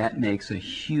 then that makes a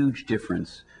huge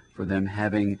difference for them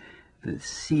having the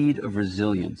seed of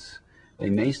resilience. They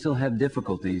may still have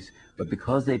difficulties, but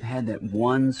because they've had that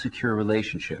one secure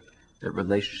relationship, that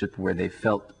relationship where they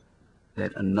felt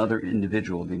that another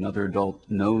individual, another adult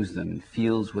knows them and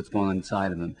feels what's going on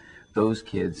inside of them, those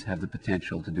kids have the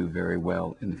potential to do very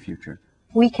well in the future.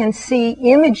 We can see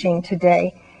imaging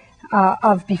today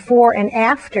of before and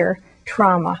after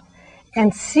trauma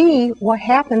and see what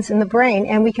happens in the brain,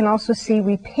 and we can also see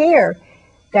repair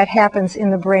that happens in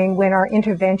the brain when our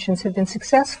interventions have been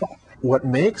successful. What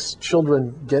makes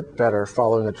children get better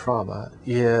following a trauma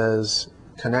is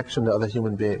connection to other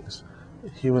human beings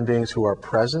who are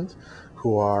present,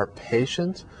 who are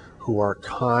patient, who are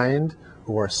kind,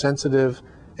 who are sensitive,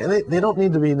 and they don't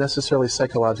need to be necessarily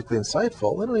psychologically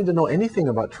insightful. They don't need to know anything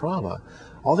about trauma.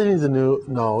 All they need to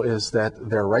know is that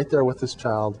they're right there with this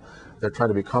child. They're trying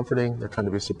to be comforting, they're trying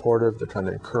to be supportive, they're trying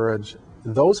to encourage.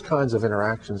 Those kinds of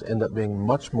interactions end up being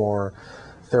much more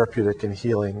therapeutic and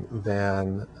healing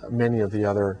than many of the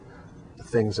other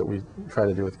things that we try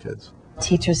to do with kids.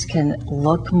 Teachers can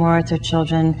look more at their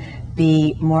children,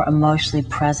 be more emotionally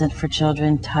present for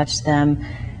children, touch them,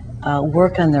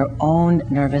 work on their own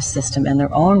nervous system and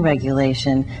their own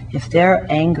regulation. If they're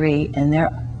angry and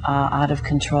they're out of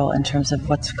control in terms of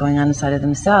what's going on inside of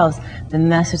themselves, the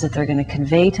message that they're going to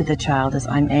convey to the child is,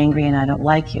 I'm angry and I don't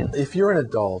like you. If you're an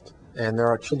adult and there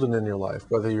are children in your life,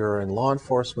 whether you're in law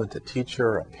enforcement, a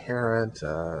teacher, a parent,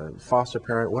 a foster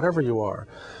parent, whatever you are,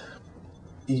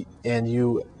 and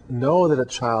you know that a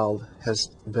child has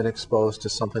been exposed to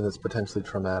something that's potentially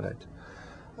traumatic,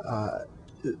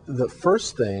 the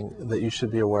first thing that you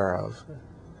should be aware of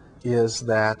is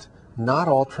that not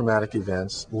all traumatic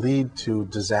events lead to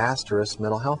disastrous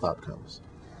mental health outcomes.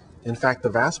 In fact, the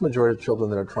vast majority of children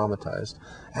that are traumatized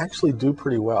actually do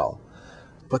pretty well,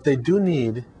 but they do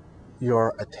need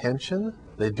your attention,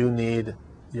 they do need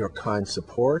your kind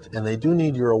support, and they do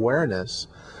need your awareness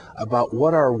about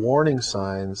what are warning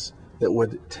signs that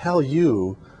would tell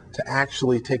you to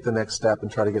actually take the next step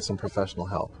and try to get some professional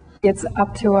help. It's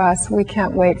up to us. We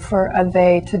can't wait for a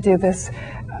they to do this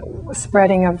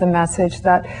spreading of the message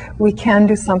that we can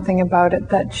do something about it,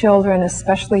 that children,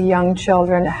 especially young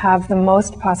children, have the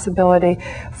most possibility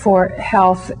for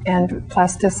health and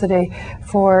plasticity,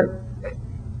 for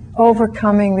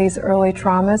overcoming these early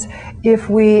traumas if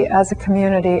we as a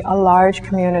community, a large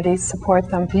community, support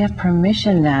them. We have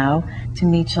permission now to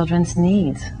meet children's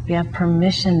needs. We have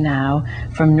permission now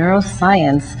from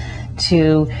neuroscience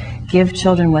to give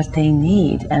children what they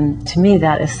need, and to me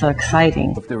that is so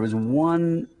exciting. If there was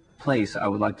one place I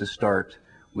would like to start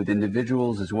with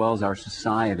individuals as well as our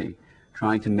society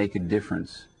trying to make a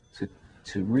difference,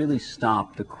 to really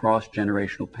stop the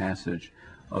cross-generational passage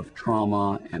of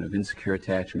trauma and of insecure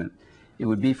attachment, it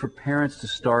would be for parents to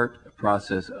start a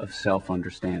process of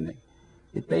self-understanding.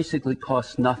 It basically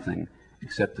costs nothing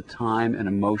except the time and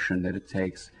emotion that it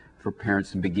takes for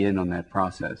parents to begin on that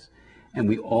process. And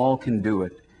we all can do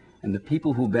it. And the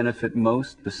people who benefit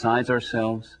most, besides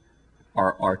ourselves,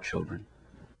 are our children.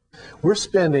 We're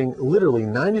spending literally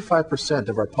 95%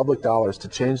 of our public dollars to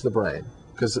change the brain,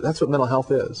 because that's what mental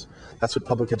health is. That's what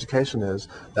public education is.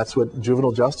 That's what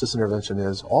juvenile justice intervention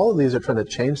is. All of these are trying to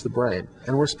change the brain.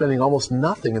 And we're spending almost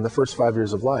nothing in the first 5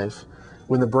 years of life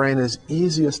when the brain is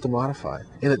easiest to modify.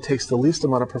 And it takes the least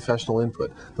amount of professional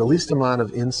input, the least amount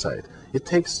of insight. It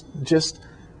takes just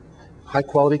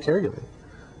high-quality caregiving.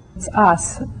 It's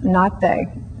us, not they.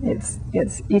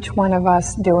 It's each one of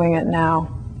us doing it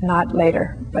now, not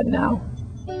later, but now.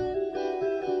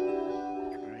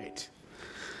 Right.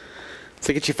 Does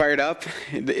it get you fired up?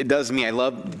 It does me. I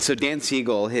love, so Dan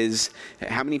Siegel,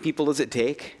 how many people does it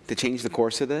take to change the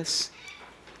course of this?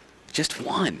 Just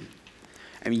one.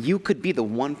 I mean, you could be the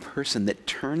one person that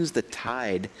turns the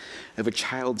tide of a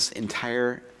child's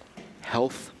entire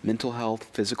health, mental health,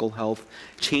 physical health.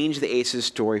 Change the ACEs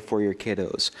story for your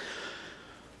kiddos.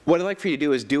 What I'd like for you to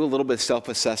do is do a little bit of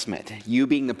self-assessment, you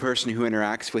being the person who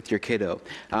interacts with your kiddo.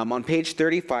 On page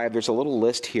 35, there's a little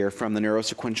list here from the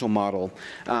neurosequential model.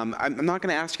 I'm not going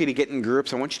to ask you to get in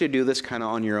groups. I want you to do this kind of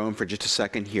on your own for just a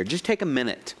second here. Just take a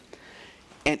minute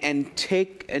and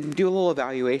do a little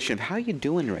evaluation of how you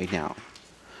doing right now.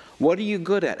 What are you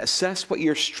good at? Assess what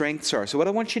your strengths are. So what I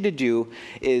want you to do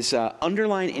is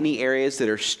underline any areas that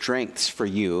are strengths for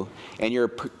you and your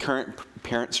current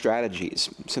parent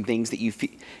strategies, some things that you feel,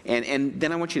 and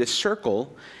then I want you to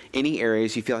circle any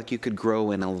areas you feel like you could grow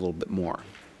in a little bit more.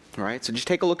 All right, so just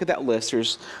take a look at that list.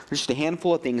 There's just a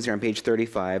handful of things there on page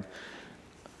 35.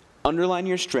 Underline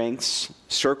your strengths,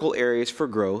 circle areas for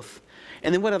growth,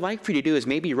 and then what I'd like for you to do is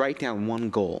maybe write down one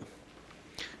goal.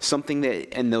 Something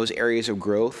that in those areas of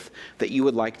growth that you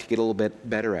would like to get a little bit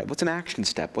better at. What's an action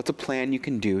step? What's a plan you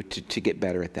can do to get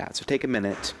better at that? So take a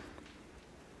minute.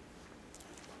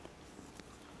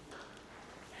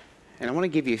 And I want to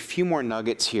give you a few more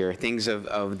nuggets here, things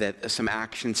some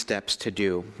action steps to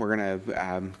do. We're going to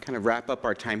kind of wrap up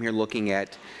our time here looking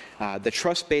at the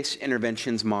trust-based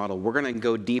interventions model. We're going to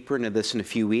go deeper into this in a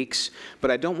few weeks, but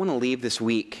I don't want to leave this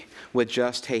week with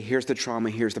just, hey, here's the trauma,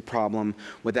 here's the problem,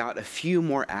 without a few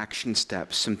more action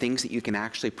steps, some things that you can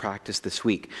actually practice this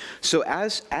week. So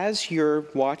as you're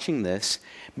watching this,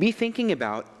 be thinking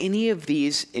about any of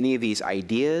these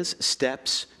ideas,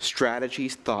 steps,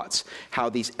 strategies, thoughts, how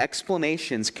these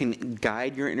explanations can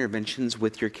guide your interventions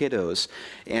with your kiddos.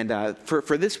 And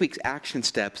for this week's action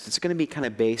steps, it's going to be kind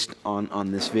of based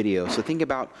on this video. So think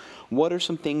about what are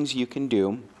some things you can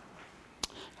do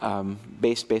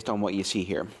based on what you see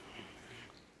here.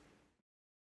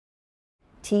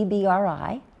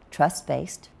 TBRI,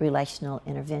 trust-based relational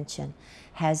intervention,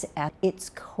 has at its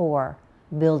core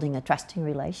building a trusting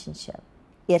relationship.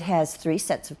 It has 3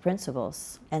 sets of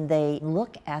principles, and they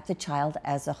look at the child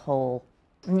as a whole.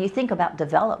 When you think about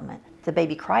development, the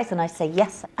baby cries and I say,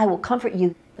 yes, I will comfort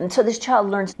you. And so this child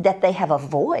learns that they have a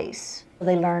voice.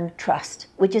 They learn trust,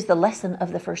 which is the lesson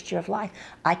of the first year of life.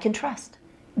 I can trust.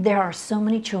 There are so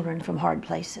many children from hard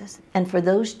places, and for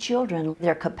those children,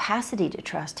 their capacity to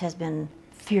trust has been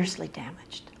fiercely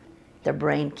damaged. The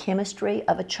brain chemistry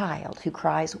of a child who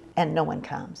cries and no one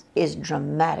comes is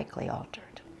dramatically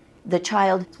altered. The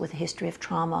child with a history of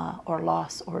trauma or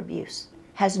loss or abuse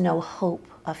has no hope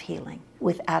of healing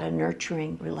without a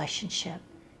nurturing relationship.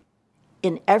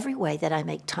 In every way that I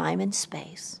make time and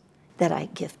space, that I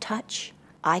give touch,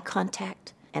 eye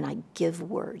contact, and I give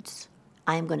words,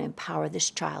 I am going to empower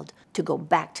this child to go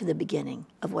back to the beginning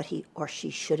of what he or she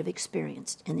should have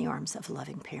experienced in the arms of a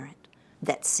loving parent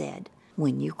that said,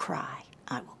 when you cry,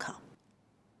 I will come.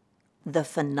 The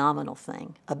phenomenal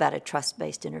thing about a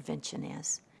trust-based intervention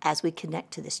is, as we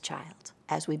connect to this child,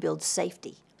 as we build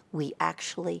safety, we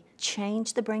actually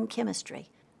change the brain chemistry.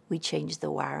 We change the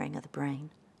wiring of the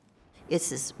brain.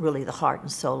 This is really the heart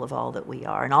and soul of all that we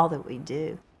are and all that we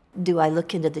do. Do I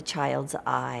look into the child's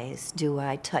eyes? Do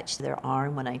I touch their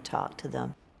arm when I talk to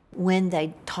them? When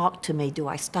they talk to me, do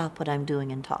I stop what I'm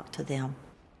doing and talk to them?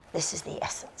 This is the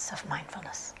essence of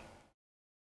mindfulness.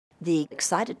 The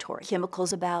excitatory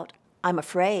chemicals about I'm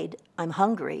afraid, I'm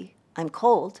hungry, I'm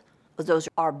cold, those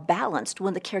are balanced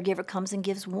when the caregiver comes and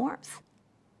gives warmth.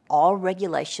 All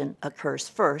regulation occurs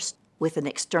first with an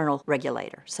external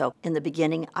regulator. So in the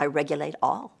beginning, I regulate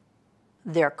all.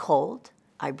 They're cold,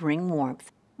 I bring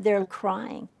warmth. They're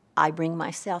crying, I bring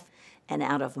myself. And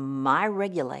out of my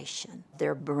regulation,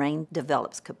 their brain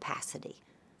develops capacity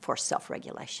for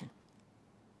self-regulation.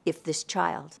 If this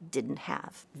child didn't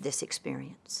have this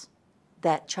experience,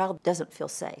 that child doesn't feel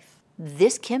safe.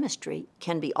 This chemistry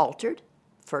can be altered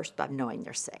First, by knowing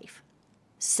they're safe.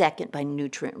 Second, by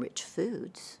nutrient-rich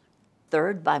foods.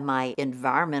 Third, by my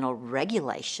environmental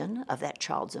regulation of that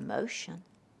child's emotion.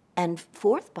 And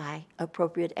fourth, by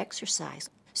appropriate exercise.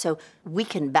 So we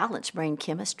can balance brain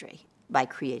chemistry by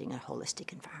creating a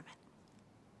holistic environment.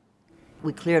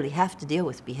 We clearly have to deal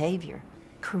with behavior.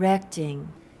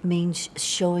 Correcting means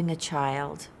showing a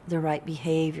child the right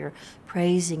behavior,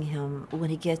 praising him when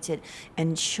he gets it,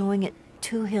 and showing it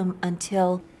to him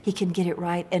until he can get it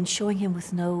right, and showing him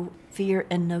with no fear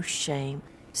and no shame,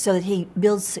 so that he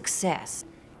builds success,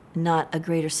 not a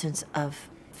greater sense of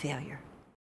failure.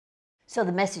 So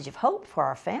the message of hope for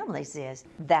our families is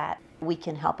that we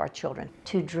can help our children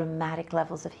to dramatic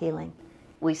levels of healing.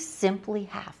 We simply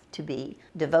have to be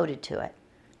devoted to it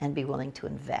and be willing to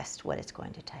invest what it's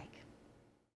going to take.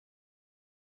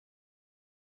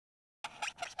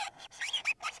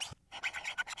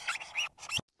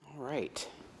 All right.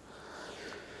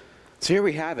 So here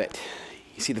we have it.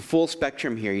 You see the full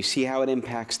spectrum here. You see how it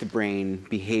impacts the brain,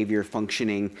 behavior,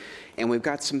 functioning, and we've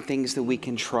got some things that we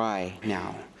can try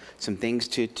now. Some things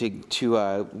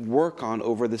to work on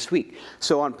over this week.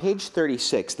 So on page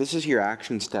 36, this is your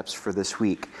action steps for this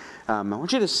week. I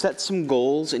want you to set some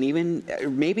goals and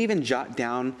maybe even jot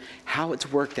down how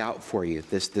it's worked out for you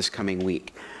this coming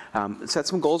week. Set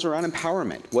some goals around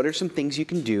empowerment. What are some things you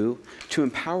can do to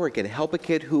empower a kid, help a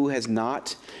kid who has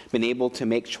not been able to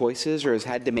make choices or has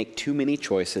had to make too many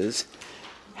choices,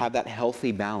 have that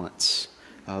healthy balance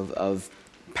of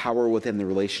power within the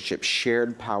relationship,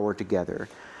 shared power together.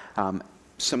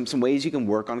 Some ways you can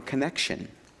work on connection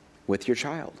with your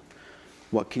child.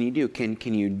 What can you do?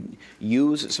 Can you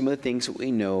use some of the things that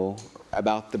we know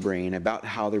about the brain, about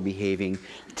how they're behaving,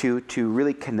 to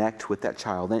really connect with that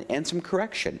child, and some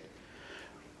correction.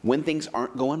 When things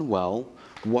aren't going well,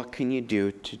 what can you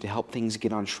do to help things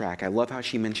get on track? I love how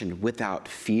she mentioned without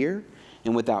fear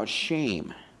and without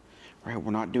shame. Right?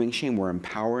 We're not doing shame, we're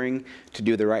empowering to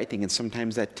do the right thing, and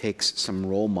sometimes that takes some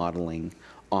role modeling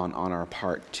on our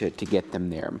part to get them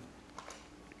there.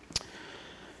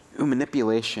 Ooh,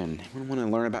 manipulation. Anyone want to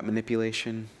learn about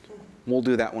manipulation? We'll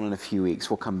do that one in a few weeks.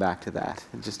 We'll come back to that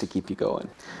just to keep you going.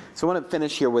 So I want to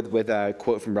finish here with a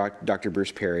quote from Dr.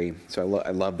 Bruce Perry. So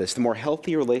I love this. The more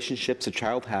healthy relationships a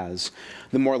child has,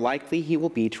 the more likely he will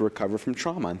be to recover from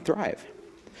trauma and thrive.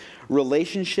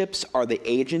 Relationships are the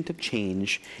agent of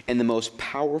change, and the most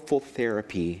powerful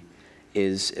therapy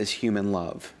is human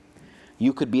love.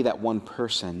 You could be that one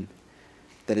person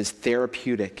that is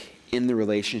therapeutic in the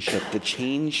relationship to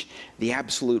change the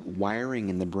absolute wiring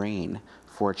in the brain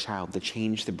for a child, to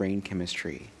change the brain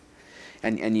chemistry.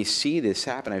 And you see this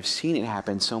happen. I've seen it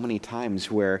happen so many times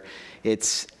where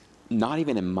it's not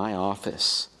even in my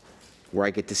office where I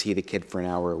get to see the kid for an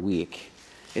hour a week.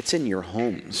 It's in your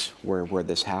homes where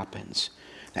this happens.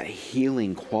 That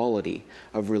healing quality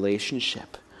of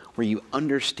relationship where you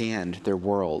understand their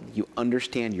world, you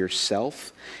understand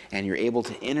yourself, and you're able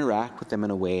to interact with them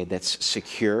in a way that's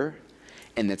secure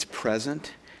and that's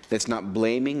present, that's not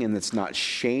blaming and that's not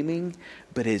shaming,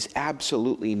 but is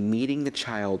absolutely meeting the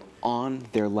child on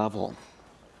their level.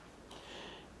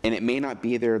 And it may not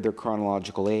be their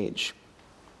chronological age.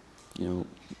 You know,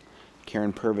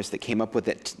 Karen Purvis, that came up with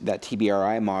that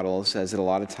TBRI model, says that a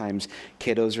lot of times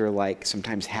kiddos are like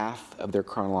sometimes half of their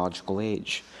chronological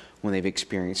age when they've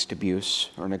experienced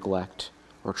abuse or neglect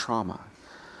or trauma.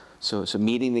 So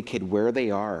meeting the kid where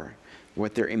they are,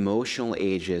 what their emotional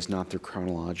age is, not their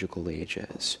chronological age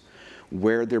is,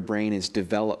 where their brain is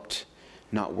developed,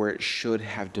 not where it should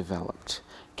have developed,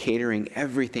 catering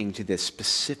everything to the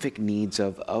specific needs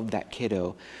of that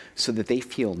kiddo so that they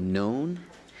feel known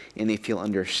and they feel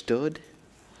understood.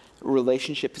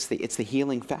 Relationship, it's the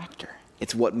healing factor.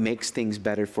 It's what makes things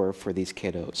better for these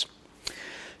kiddos.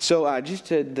 So just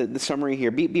the summary here,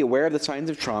 be aware of the signs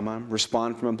of trauma,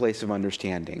 respond from a place of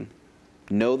understanding.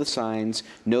 Know the signs,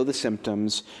 know the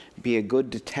symptoms, be a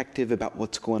good detective about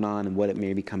what's going on and what it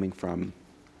may be coming from.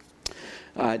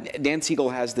 Dan Siegel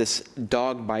has this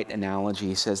dog bite analogy.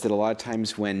 He says that a lot of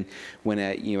times when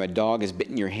a dog is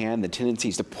bitten your hand, the tendency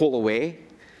is to pull away.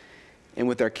 And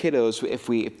with our kiddos,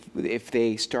 if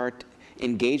they start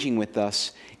engaging with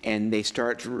us and they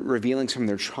start revealing some of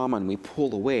their trauma and we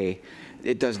pull away,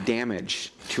 it does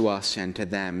damage to us and to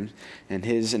them. And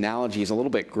his analogy is a little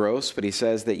bit gross, but he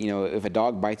says that, if a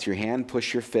dog bites your hand,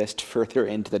 push your fist further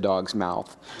into the dog's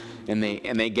mouth. And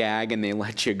they gag and they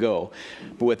let you go.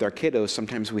 But with our kiddos,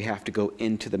 sometimes we have to go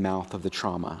into the mouth of the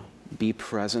trauma. Be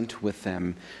present with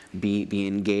them. Be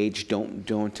engaged.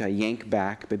 Don't yank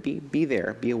back, but be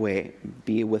there. Be away.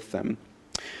 Be with them.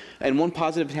 And one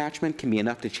positive attachment can be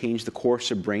enough to change the course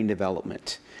of brain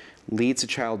development. leads the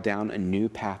child down a new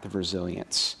path of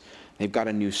resilience. They've got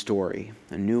a new story,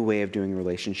 a new way of doing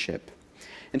relationship.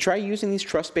 And try using these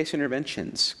trust-based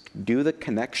interventions. Do the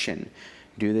connection,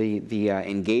 do the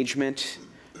engagement,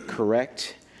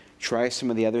 correct, try some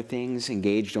of the other things,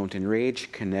 engage, don't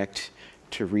enrage, connect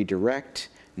to redirect,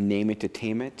 name it to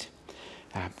tame it.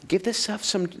 Give this stuff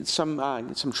some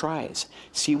tries.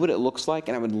 See what it looks like,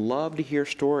 and I would love to hear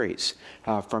stories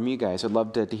from you guys. I'd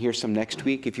love to hear some next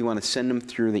week. If you want to send them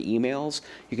through the emails,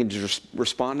 you can just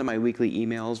respond to my weekly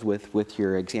emails with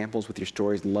your examples, with your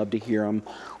stories. Love to hear them,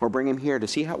 or bring them here to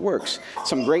see how it works.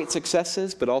 Some great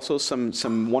successes, but also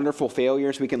some wonderful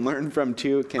failures we can learn from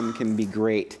too. Can be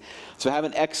great. So have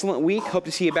an excellent week. Hope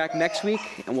to see you back next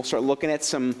week, and we'll start looking at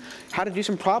how to do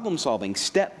some problem solving,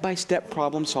 step-by-step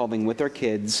problem solving with our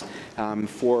kids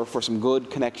for some good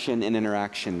connection and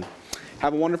interaction.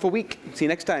 Have a wonderful week. See you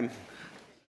next time.